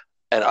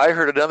 and I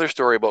heard another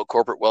story about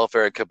corporate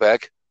welfare in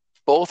Quebec.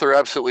 Both are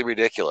absolutely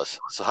ridiculous.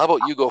 So how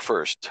about you go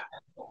first?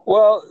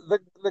 Well,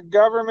 the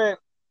government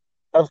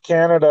of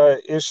Canada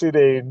issued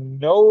a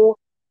no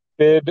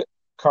bid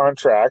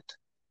contract.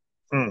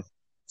 Hmm.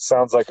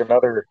 Sounds like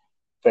another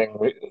thing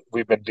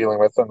we've been dealing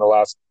with in the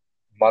last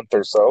month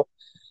or so.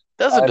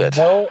 Doesn't it?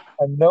 A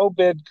no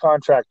bid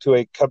contract to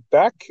a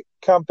Quebec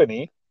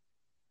company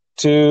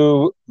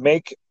to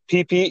make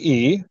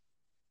PPE,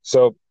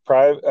 so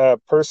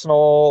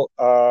personal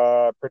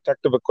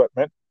protective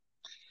equipment.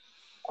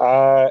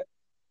 Uh,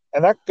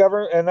 and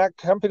that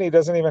company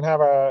doesn't even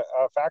have a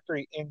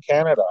factory in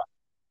Canada.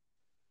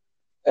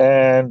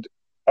 And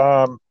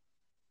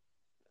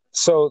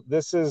so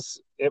this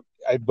is it,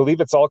 I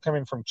believe it's all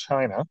coming from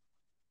China.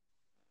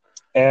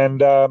 And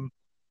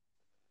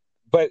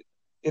but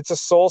it's a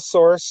sole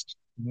sourced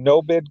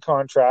no bid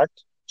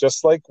contract,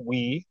 just like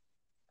we.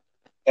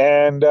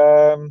 And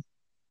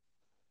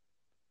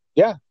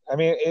yeah, I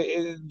mean,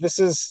 this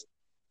is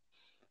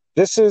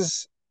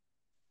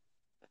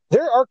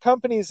there are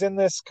companies in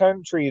this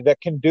country that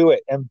can do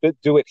it and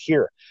do it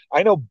here.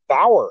 I know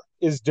Bauer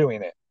is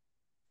doing it.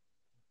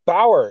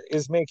 Bauer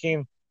is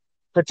making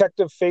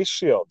protective face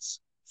shields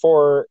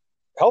for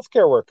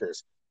healthcare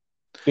workers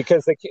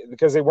because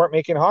they weren't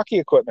making hockey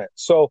equipment.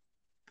 So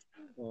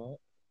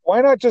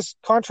why not just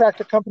contract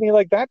a company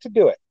like that to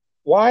do it?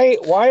 Why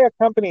a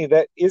company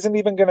that isn't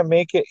even going to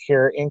make it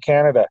here in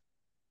Canada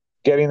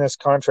getting this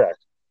contract?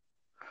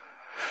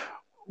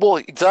 Well,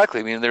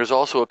 exactly. I mean, there's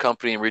also a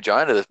company in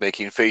Regina that's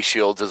making face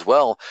shields as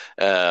well.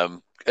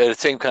 And the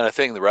same kind of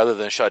thing. Rather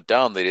than shut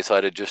down, they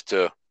decided just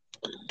to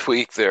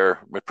tweak their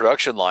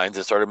production lines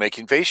and started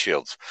making face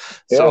shields.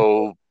 Yeah,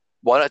 So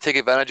why not take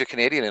advantage of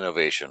Canadian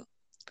innovation?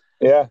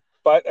 yeah.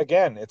 But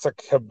again, it's a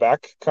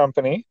Quebec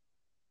company,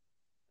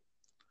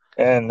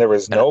 and there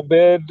was And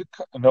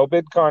no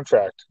bid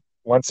contract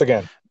once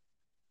again.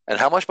 and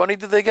how much money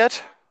did they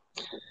get?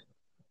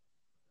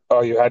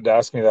 Oh, you had to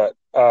ask me that.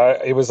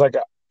 It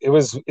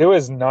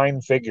was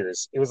nine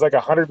figures. It was like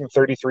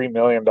 $133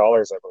 million,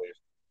 I believe.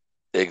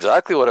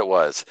 Exactly what it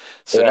was.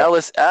 So Yeah. now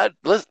let's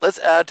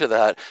add to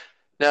that.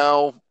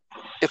 Now,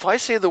 if I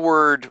say the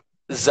word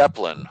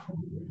Zeppelin,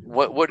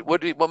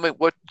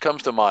 what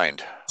comes to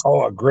mind?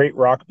 Oh, a great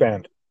rock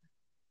band.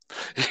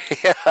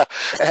 Yeah,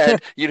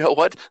 and you know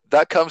what?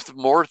 That comes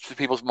more to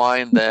people's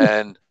mind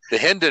than the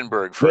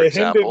Hindenburg, for The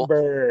example,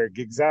 Hindenburg,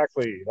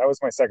 exactly. That was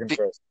my second be-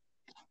 choice.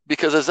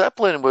 because a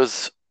Zeppelin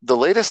was the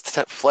latest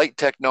flight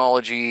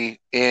technology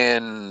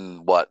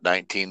in what,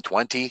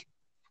 1920,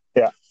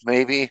 Yeah.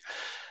 maybe.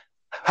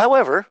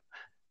 However,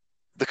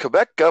 the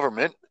Quebec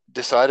government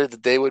decided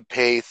that they would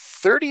pay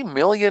 $30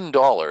 million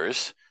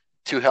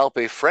to help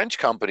a French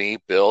company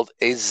build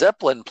a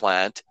Zeppelin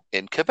plant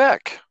in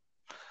Quebec.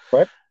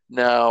 What?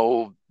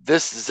 Now,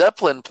 this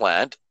Zeppelin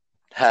plant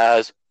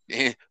has,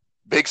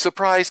 big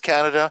surprise,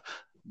 Canada,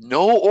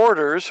 no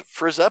orders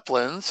for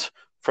Zeppelins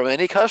from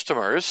any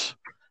customers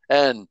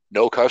and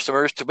no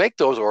customers to make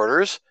those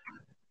orders.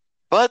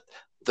 But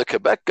the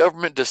Quebec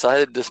government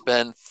decided to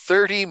spend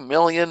 $30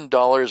 million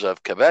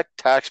of Quebec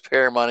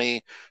taxpayer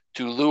money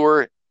to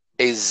lure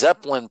a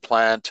Zeppelin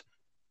plant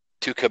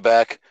to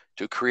Quebec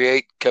to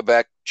create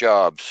Quebec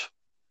jobs.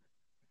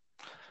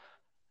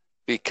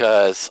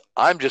 Because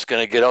I'm just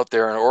going to get out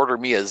there and order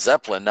me a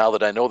Zeppelin now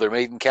that I know they're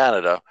made in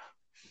Canada.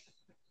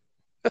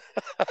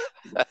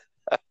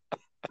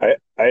 I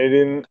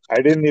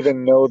didn't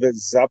even know that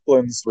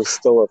Zeppelins were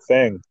still a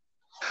thing.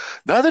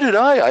 Neither did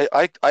I.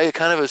 I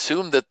kind of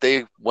assumed that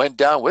they went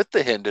down with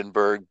the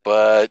Hindenburg,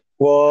 but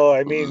Well,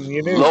 I mean,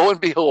 you knew lo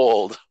and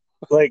behold.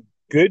 like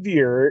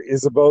Goodyear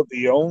is about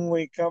the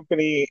only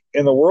company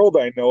in the world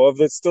I know of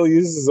that still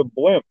uses a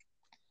blimp.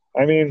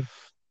 I mean,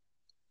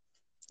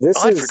 this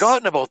I'd is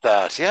forgotten about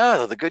that.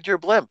 Yeah, the Goodyear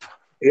blimp.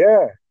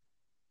 yeah.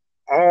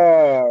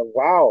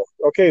 Wow.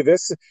 Okay,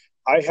 this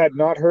I had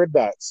not heard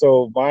that.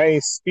 So my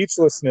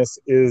speechlessness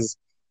is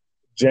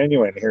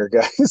genuine here,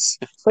 guys.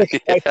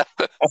 like Yeah.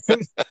 I'm,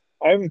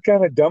 I'm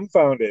kind of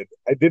dumbfounded.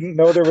 I didn't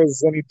know there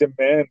was any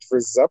demand for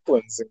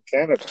Zeppelins in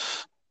Canada.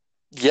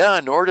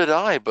 Yeah, nor did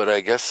I, but I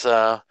guess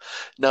now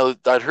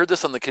I'd heard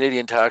this on the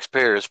Canadian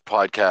Taxpayers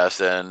podcast,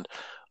 and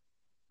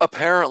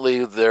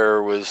apparently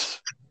there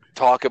was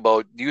talk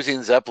about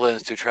using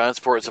Zeppelins to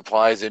transport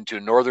supplies into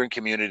northern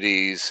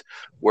communities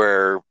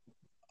where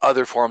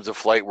other forms of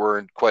flight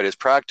weren't quite as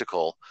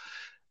practical.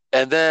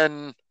 And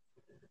then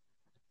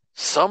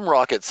some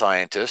rocket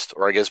scientist,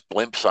 or I guess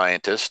blimp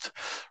scientist,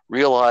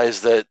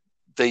 realized that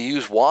they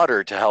use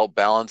water to help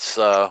balance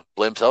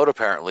blimps out,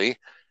 apparently,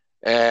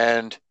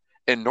 And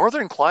in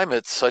northern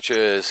climates such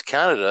as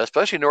Canada,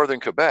 especially northern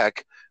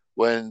Quebec,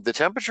 when the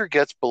temperature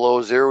gets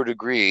below 0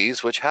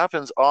 degrees, which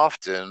happens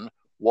often,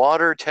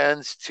 water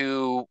tends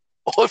to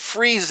oh, it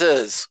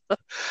freezes,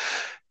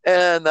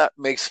 and that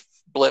makes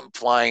blimp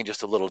flying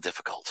just a little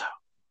difficult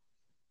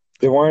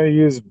They want to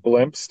use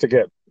blimps to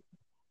get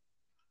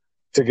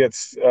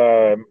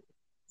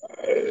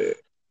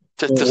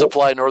to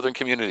supply northern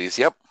communities.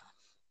 Yep.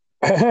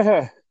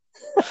 okay.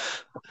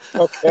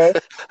 Okay.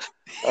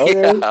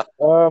 Yeah.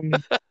 All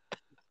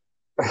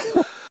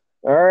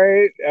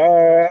right.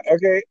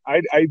 Okay.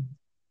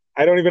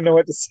 I don't even know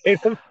what to say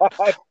to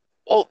that.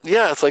 Well,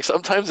 yeah, it's like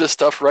sometimes this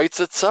stuff writes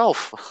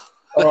itself.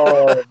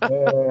 Oh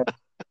man.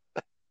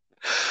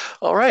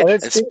 All right. And then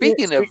And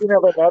speaking of, speaking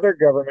of another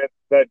government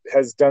that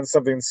has done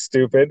something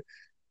stupid,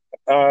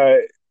 uh,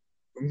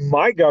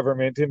 my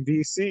government in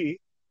BC,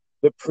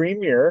 the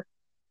premier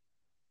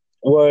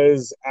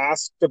was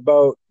asked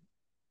about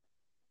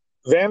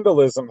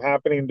vandalism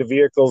happening to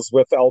vehicles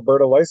with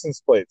Alberta license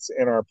plates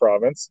in our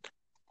province.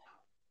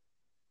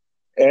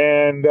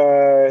 And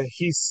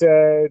he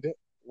said,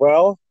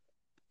 well,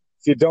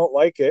 if you don't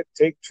like it,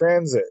 take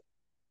transit.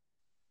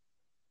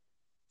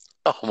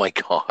 oh my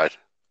God.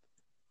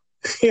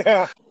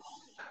 Yeah.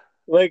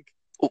 Like,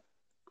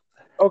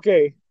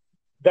 okay,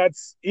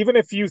 that's even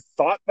if you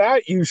thought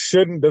that, you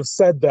shouldn't have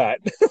said that.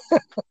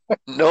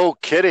 No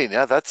kidding.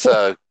 Yeah, that's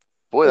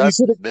boy, He that's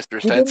should have,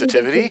 Mr. he didn't even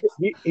Sensitivity.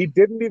 he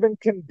didn't even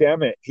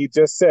condemn it. He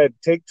just said,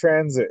 take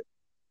transit.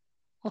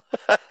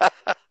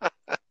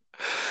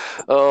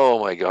 Oh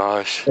my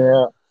gosh.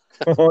 Yeah.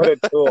 What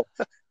a tool.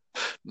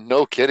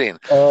 No kidding.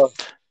 Uh,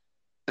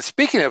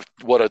 Speaking of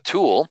what a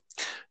tool,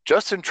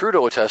 Justin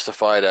Trudeau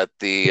testified at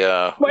the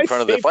in my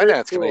front of the favorite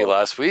Finance Committee tool.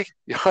 last week,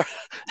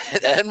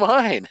 and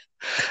mine.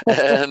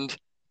 And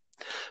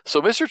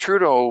so Mr.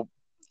 Trudeau,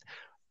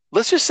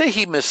 let's just say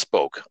he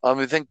misspoke.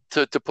 I think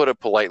to put it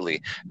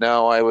politely.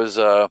 Now I was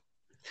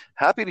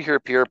happy to hear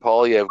Pierre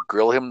Poilievre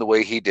grill him the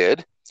way he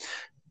did,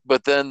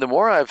 but then the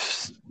more I've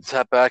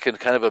sat back and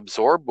kind of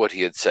absorbed what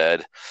he had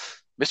said,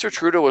 Mr.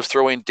 Trudeau was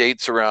throwing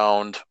dates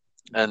around,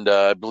 and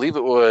I believe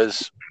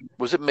was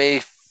it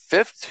May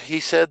 5th? He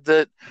said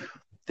that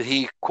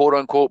he quote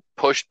unquote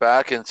pushed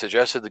back and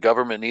suggested the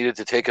government needed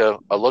to take a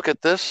look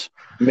at this.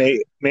 May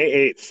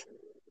 8th.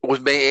 It was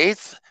May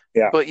 8th,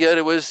 Yeah. but yet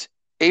it was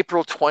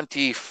April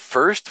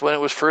 21st when it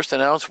was first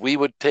announced we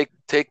would take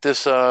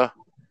this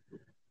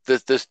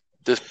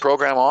this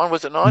program on,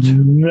 was it not?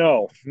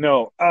 No,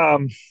 no.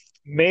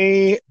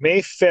 May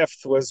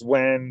 5th was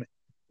when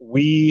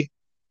we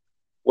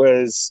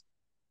was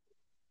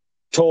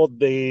told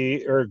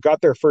they or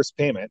got their first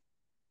payment.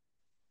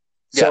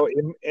 So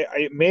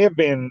it may have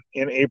been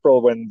in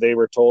April when they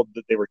were told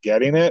that they were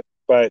getting it,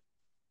 but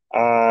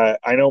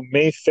I know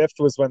May 5th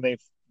was when they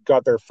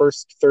got their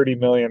first $30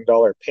 million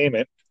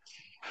payment.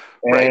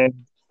 Right.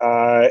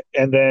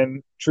 And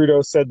then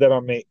Trudeau said that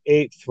on May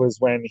 8th was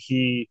when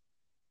he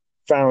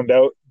found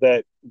out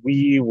that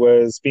we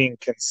was being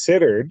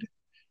considered,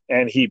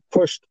 and he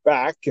pushed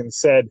back and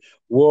said,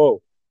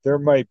 whoa, there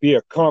might be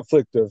a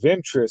conflict of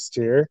interest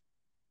here.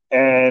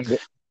 And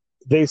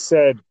they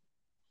said,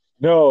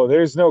 no,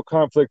 there's no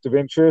conflict of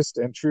interest.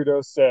 And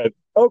Trudeau said,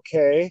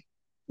 okay,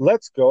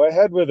 let's go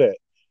ahead with it.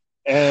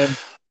 And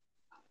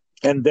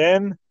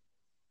then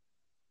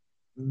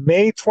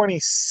May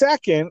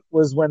 22nd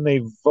was when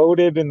they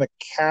voted in the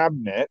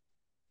cabinet.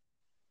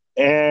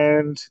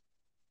 And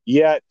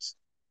yet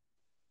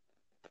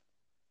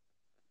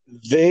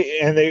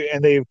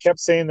they kept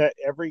saying that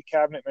every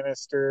cabinet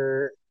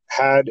minister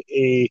had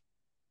a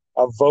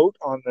vote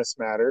on this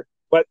matter,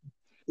 but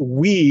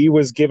we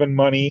was given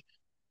money,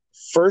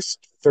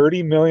 first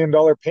 $30 million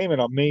payment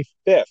on May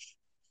 5th.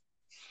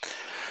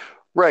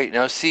 Right.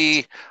 Now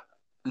see,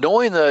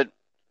 knowing that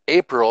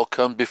April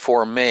comes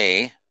before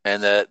May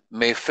and that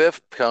May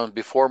 5th comes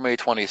before May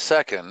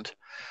 22nd,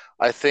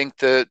 I think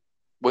that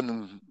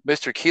when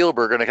Mr.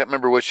 Kielberg, and I can't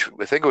remember which,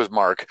 I think it was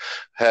Mark,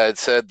 had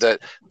said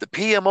that the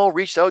PMO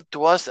reached out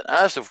to us and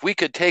asked if we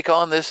could take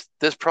on this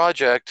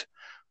project,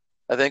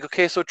 I think,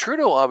 okay, so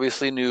Trudeau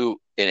obviously knew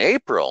in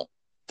April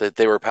that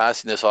they were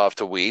passing this off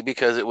to we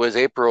because it was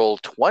April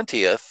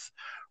 20th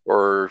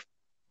or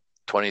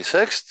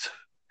 26th.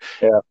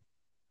 Yeah.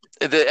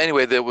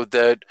 Anyway,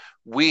 that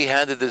we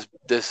handed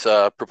this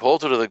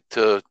proposal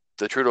to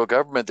the Trudeau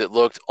government that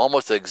looked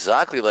almost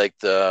exactly like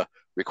the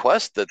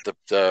request that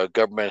the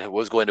government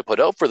was going to put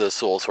out for the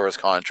sole source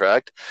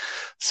contract.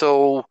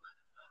 So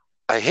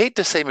I hate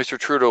to say Mr.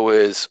 Trudeau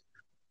is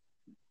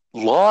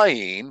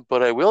lying,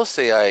 but I will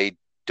say I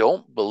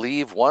don't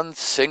believe one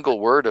single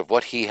word of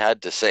what he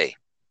had to say.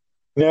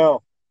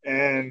 No,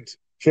 and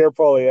Pierre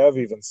Poilievre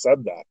even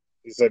said that.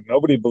 He said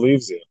nobody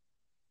believes you,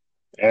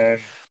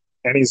 and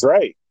he's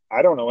right.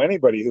 I don't know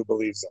anybody who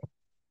believes him.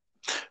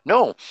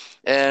 No,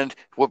 and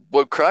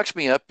what cracks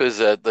me up is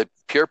that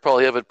Pierre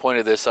Poilievre had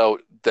pointed this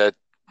out that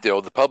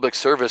the public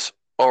service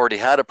already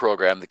had a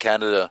program, the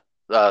Canada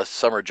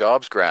Summer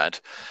Jobs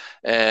Grant,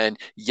 and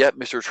yet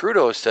Mr.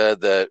 Trudeau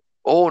said that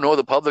Oh no,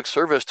 the public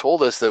service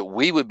told us that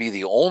we would be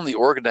the only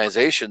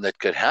organization that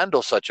could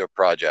handle such a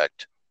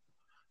project,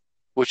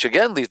 which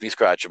again leaves me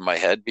scratching my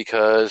head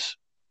because,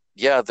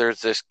 yeah,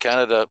 there's this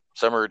Canada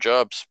Summer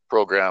Jobs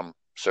Program,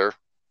 sir.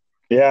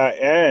 Yeah,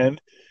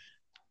 and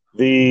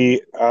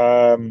the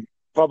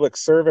public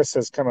service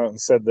has come out and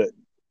said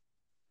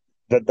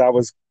that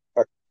was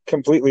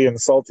completely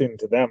insulting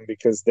to them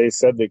because they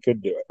said they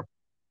could do it.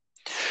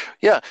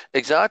 Yeah,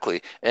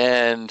 exactly.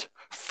 And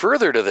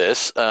further to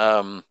this,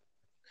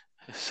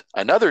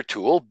 another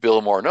tool,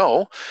 Bill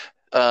Morneau,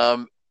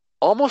 um,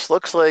 almost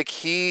looks like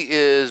he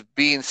is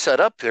being set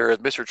up there as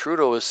Mr.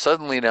 Trudeau is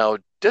suddenly now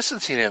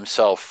distancing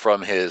himself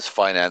from his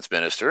finance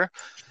minister.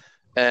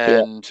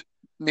 Yeah, And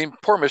I mean,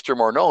 poor Mr.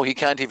 Morneau, he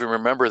can't even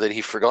remember that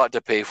he forgot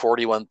to pay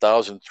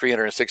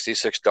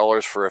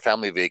 $41,366 for a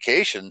family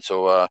vacation.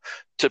 So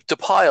to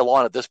pile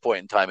on at this point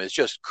in time is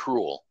just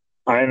cruel.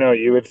 I know.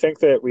 You would think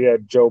that we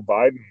had Joe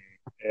Biden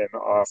in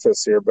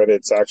office here, but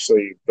it's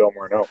actually Bill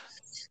Morneau.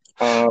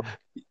 Um,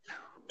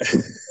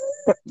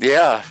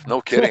 Yeah,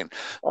 no kidding.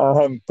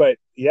 but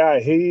yeah,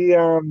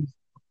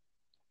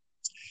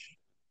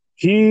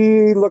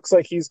 he looks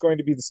like he's going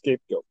to be the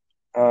scapegoat.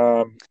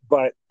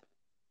 But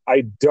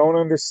I don't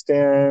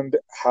understand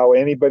how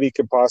anybody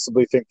could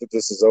possibly think that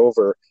this is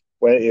over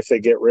if they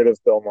get rid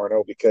of Bill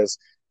Morneau because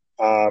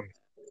um,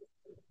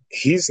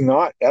 he's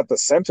not at the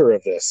center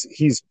of this.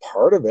 He's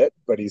part of it,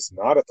 but he's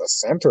not at the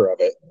center of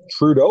it.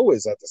 Trudeau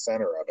is at the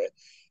center of it,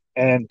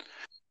 and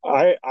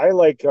I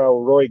like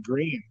Roy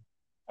Green.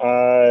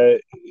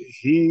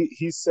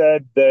 He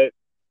said that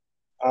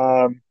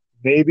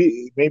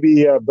maybe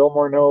Bill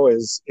Morneau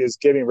is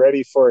getting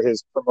ready for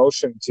his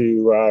promotion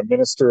to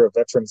Minister of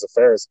Veterans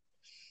Affairs.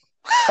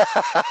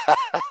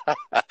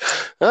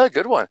 Oh,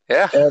 good one.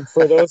 Yeah. And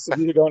for those of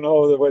you who don't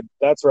know what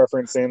that's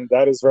referencing,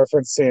 that is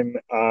referencing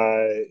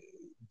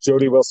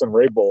Jody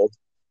Wilson-Raybould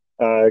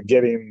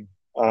getting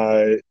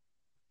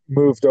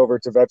moved over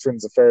to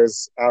Veterans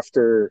Affairs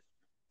after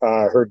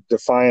her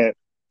defiant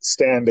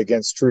stand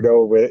against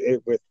Trudeau with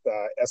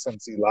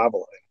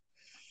SNC-Lavalin.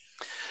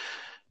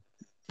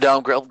 Now,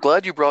 I'm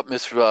glad you brought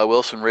Miss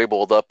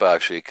Wilson-Raybould up,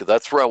 actually, because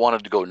that's where I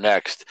wanted to go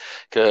next.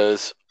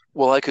 Because,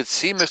 well, I could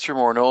see Mr.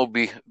 Morneau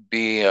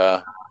being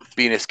a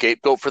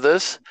scapegoat for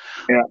this.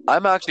 Yeah.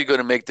 I'm actually going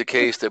to make the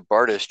case that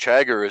Bardish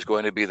Chagger is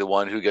going to be the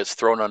one who gets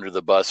thrown under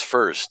the bus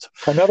first.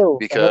 Another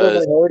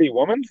minority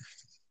woman?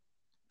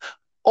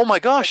 Oh my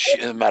gosh,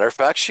 as a matter of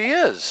fact, she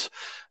is.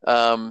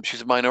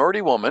 She's a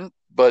minority woman,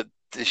 but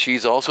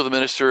she's also the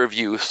Minister of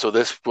Youth, so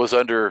this was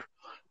under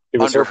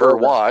her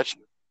watch.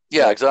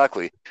 Yeah,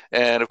 exactly.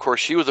 And of course,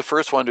 she was the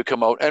first one to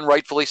come out, and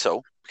rightfully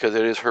so, because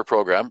it is her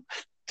program.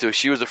 So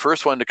she was the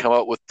first one to come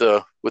out with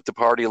the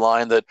party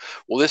line that,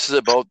 well, this is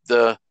about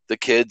the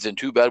kids, and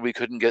too bad we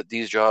couldn't get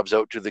these jobs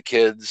out to the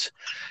kids.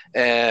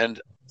 And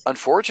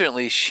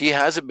unfortunately, she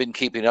hasn't been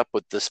keeping up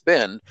with the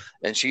spin,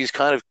 and she's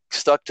kind of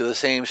stuck to the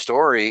same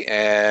story.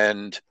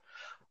 And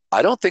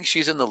I don't think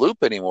she's in the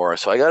loop anymore.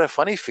 So I got a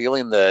funny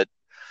feeling that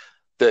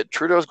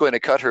Trudeau's going to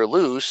cut her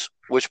loose,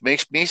 which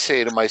makes me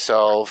say to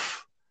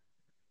myself,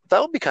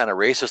 that would be kind of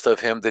racist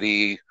of him that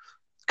he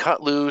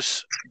cut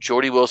loose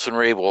Jody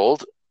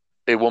Wilson-Raybould,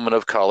 a woman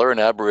of color, an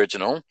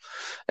Aboriginal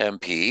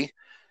MP.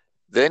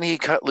 Then he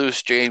cut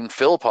loose Jane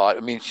Philpott. I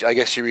mean, I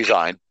guess she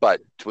resigned, but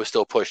was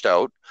still pushed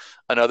out.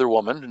 Another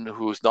woman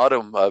who's not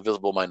a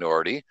visible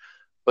minority.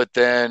 But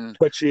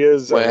she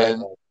is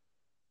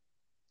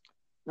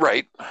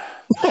right.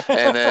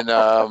 And then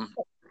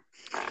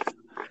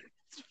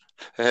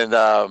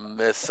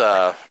Miss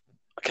I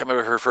can't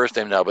remember her first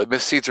name now, but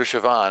Miss Cesar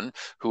Chavon,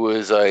 who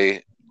is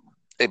a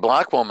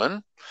black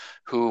woman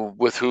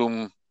with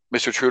whom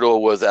Mr. Trudeau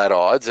was at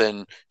odds,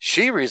 and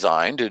she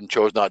resigned and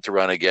chose not to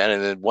run again.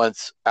 And then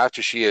once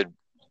after she had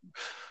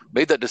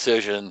made that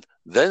decision,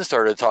 then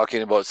started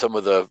talking about some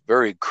of the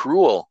very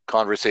cruel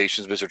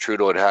conversations Mr.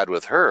 Trudeau had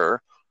with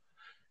her.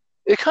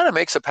 It kind of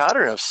makes a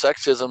pattern of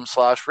sexism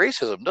 /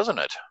 racism, doesn't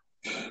it?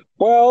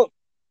 Well,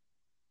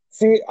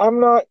 see, I'm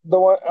not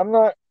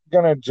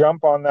gonna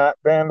jump on that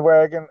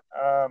bandwagon.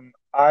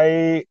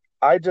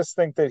 I just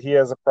think that he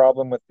has a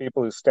problem with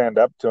people who stand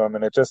up to him,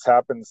 and it just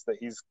happens that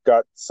he's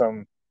got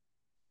some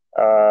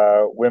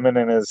women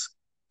in his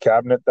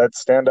cabinet that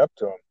stand up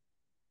to him.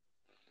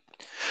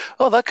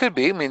 Well, that could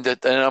be. I mean,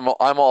 and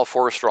I'm all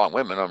for strong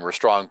women. I'm for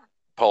strong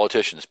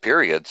politicians,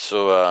 period.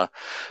 So,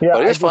 yeah,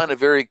 but I just find it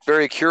very,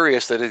 very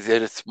curious that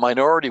it's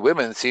minority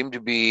women seem to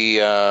be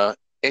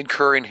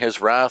incurring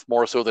his wrath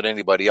more so than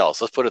anybody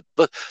else. Let's put it.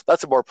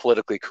 That's a more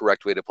politically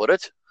correct way to put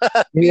it.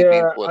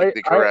 Being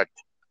politically correct.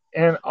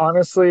 And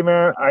honestly,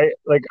 man, I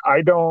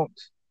don't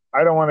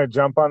want to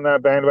jump on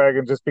that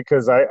bandwagon just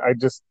because I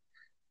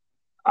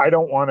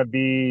don't want to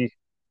be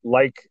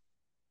like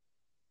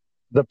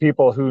the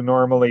people who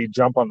normally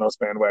jump on those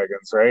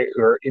bandwagons, right?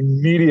 Who are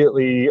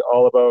immediately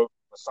all about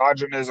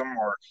misogynism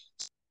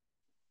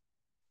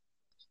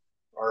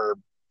or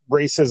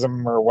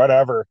racism or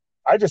whatever.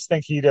 I just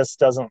think he just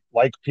doesn't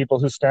like people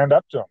who stand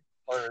up to him,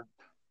 or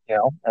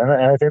and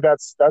I think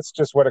that's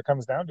just what it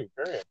comes down to.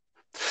 Period.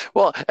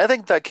 Well, I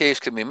think that case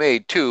can be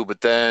made too,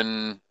 but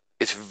then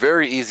it's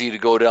very easy to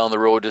go down the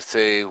road to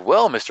say,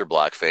 well, Mr.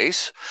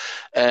 Blackface,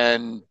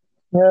 and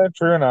Yeah,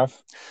 true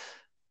enough.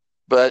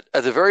 but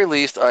at the very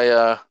least,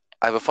 I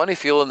have a funny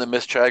feeling that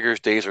Miss Chagger's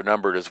days are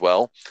numbered as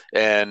well,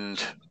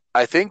 and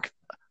I think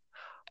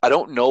I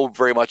don't know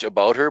very much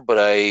about her, but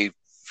I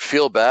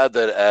feel bad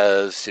that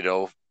as you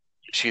know,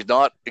 she's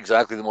not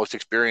exactly the most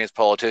experienced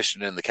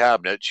politician in the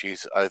cabinet.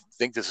 I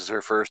think this is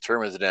her first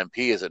term as an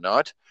MP, is it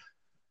not?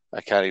 I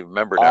can't even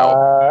remember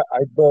now.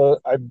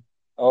 I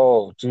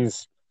oh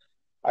geez,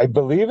 I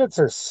believe it's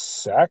her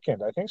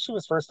second. I think she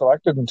was first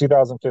elected in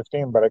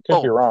 2015, but I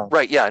could be Oh, wrong.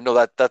 right, yeah,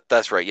 no,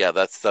 that's right. Yeah,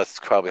 that's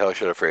probably how I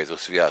should have phrased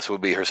this. Yeah, so it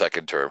would be her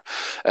second term.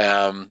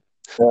 Um,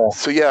 Yeah,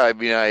 so yeah, I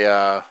mean,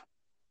 I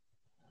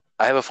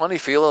have a funny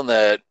feeling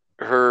that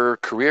her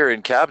career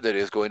in cabinet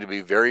is going to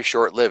be very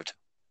short lived.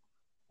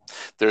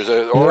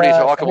 Already yeah.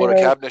 talk I about mean,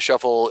 a cabinet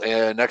shuffle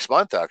next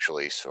month,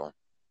 actually. So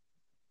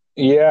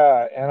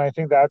yeah, and I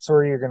think that's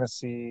where you're going to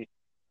see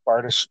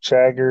Bardish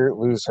Chagger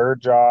lose her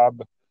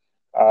job.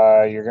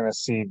 You're going to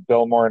see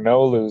Bill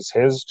Morneau lose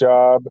his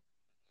job.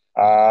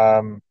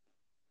 Um,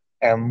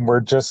 and we're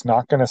just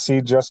not going to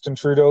see Justin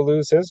Trudeau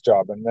lose his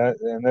job, and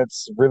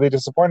it's really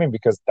disappointing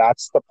because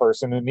that's the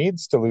person who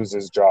needs to lose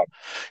his job.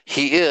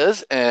 he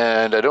is,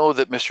 and I know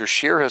that Mr.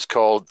 Scheer has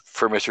called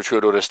for Mr.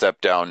 Trudeau to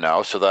step down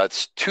now. So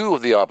that's two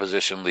of the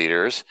opposition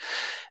leaders,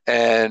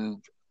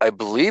 and I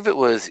believe it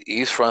was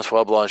Yves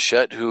Francois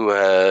Blanchet who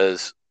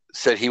has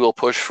said he will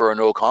push for a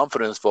no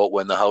confidence vote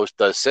when the House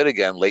does sit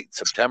again late in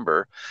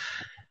September.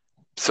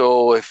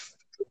 So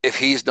if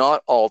he's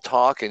not all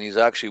talk and he's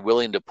actually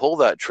willing to pull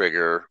that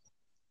trigger,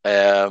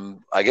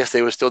 I guess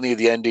they would still need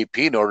the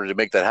NDP in order to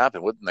make that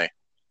happen, wouldn't they?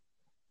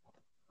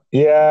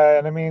 Yeah,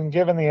 and I mean,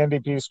 given the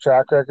NDP's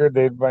track record,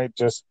 they might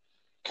just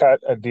cut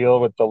a deal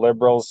with the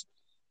Liberals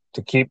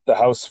to keep the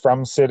House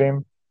from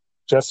sitting,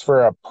 just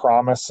for a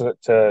promise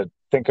to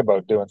think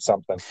about doing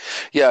something.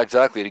 Yeah,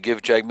 exactly. To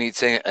give Jagmeet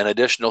Singh an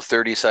additional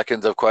 30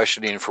 seconds of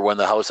questioning for when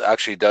the House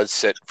actually does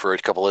sit for a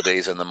couple of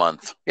days in the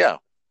month. Yeah.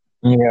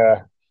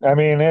 Yeah, I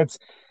mean, it's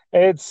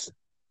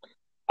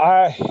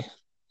I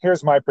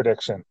here's my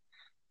prediction.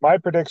 My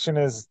prediction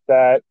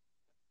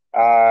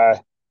uh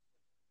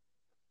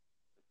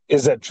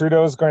is that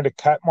Trudeau is going to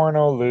cut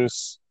Morneau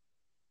loose,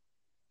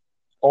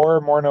 or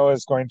Morneau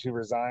is going to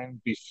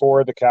resign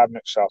before the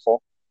cabinet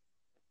shuffle,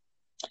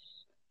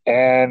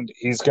 and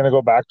he's going to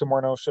go back to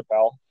Morneau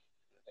Chapelle,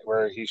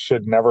 where he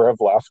should never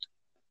have left,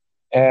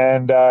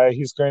 and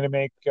he's going to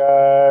make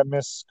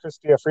Miss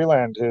Chrystia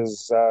Freeland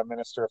his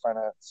Minister of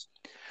Finance.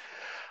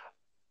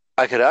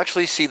 I could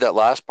actually see that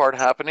last part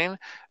happening.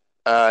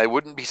 I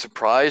wouldn't be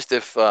surprised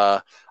if,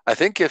 I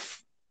think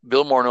if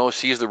Bill Morneau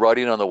sees the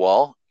writing on the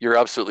wall, you're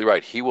absolutely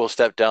right. He will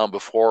step down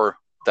before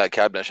that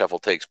cabinet shuffle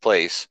takes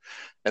place.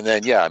 And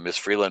then, yeah, Miss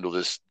Freeland will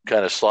just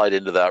kind of slide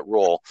into that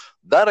role.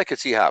 That I could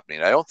see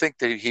happening. I don't think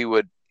that he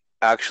would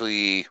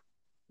actually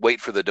wait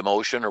for the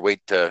demotion or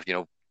wait to,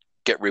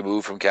 get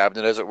removed from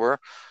cabinet, as it were.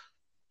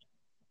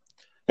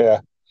 Yeah,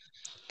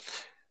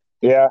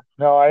 yeah.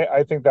 No,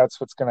 I think that's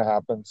what's going to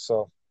happen.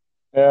 So,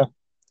 yeah.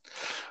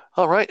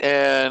 All right.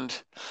 And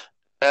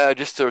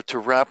just to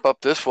wrap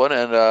up this one,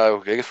 and I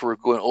guess we're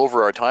going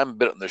over our time a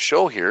bit on the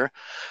show here.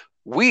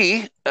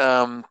 We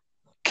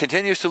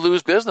continues to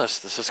lose business.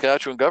 The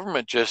Saskatchewan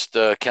government just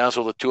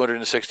canceled a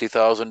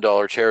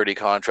 $260,000 charity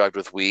contract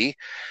with We,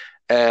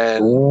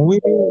 and We,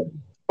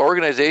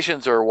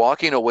 organizations are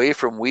walking away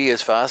from We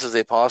as fast as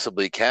they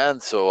possibly can.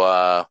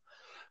 So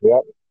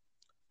yep.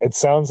 It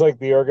sounds like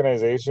the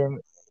organization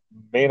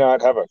may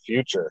not have a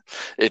future,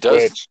 it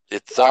does. which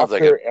It sounds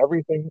like it. after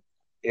everything,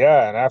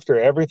 yeah, and after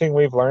everything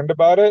we've learned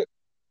about it,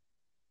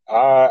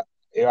 uh,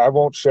 I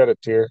won't shed a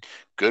tear.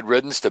 Good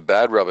riddance to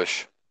bad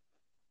rubbish.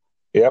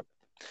 Yep.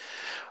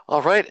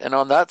 All right, and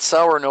on that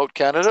sour note,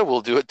 Canada, we'll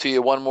do it to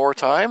you one more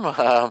time.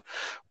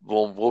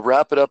 We'll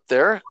wrap it up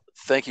there.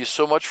 Thank you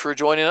so much for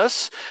joining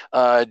us.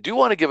 I do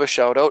want to give a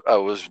shout out. I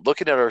was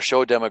looking at our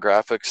show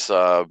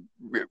demographics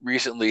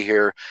recently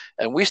here,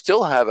 and we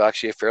still have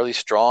actually a fairly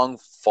strong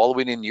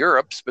following in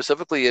Europe,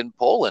 specifically in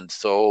Poland.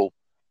 So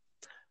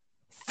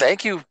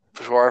thank you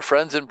to our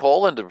friends in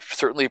Poland. I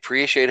certainly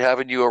appreciate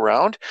having you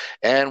around,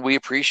 and we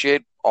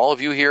appreciate all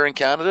of you here in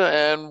Canada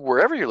and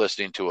wherever you're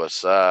listening to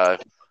us.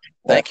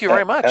 Thank you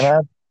very And much.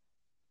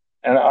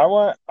 I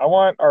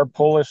want our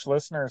Polish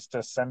listeners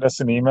to send us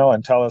an email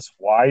and tell us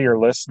why you're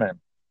listening,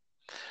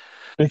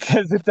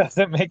 because it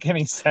doesn't make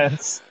any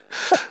sense.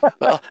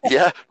 Well,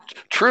 yeah,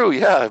 true.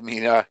 Yeah. I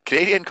mean,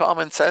 Canadian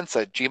Common Sense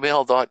at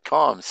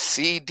gmail.com.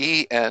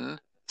 CDNCOMSENSE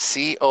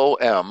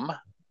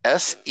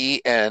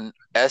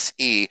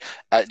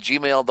at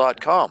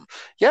gmail.com.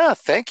 Yeah.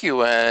 Thank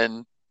you.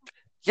 And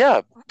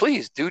yeah,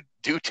 please do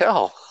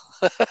tell.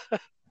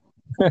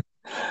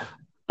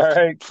 All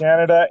right,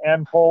 Canada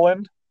and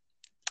Poland.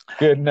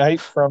 Good night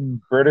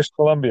from British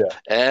Columbia.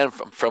 And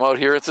from out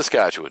here in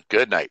Saskatchewan,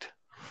 good night.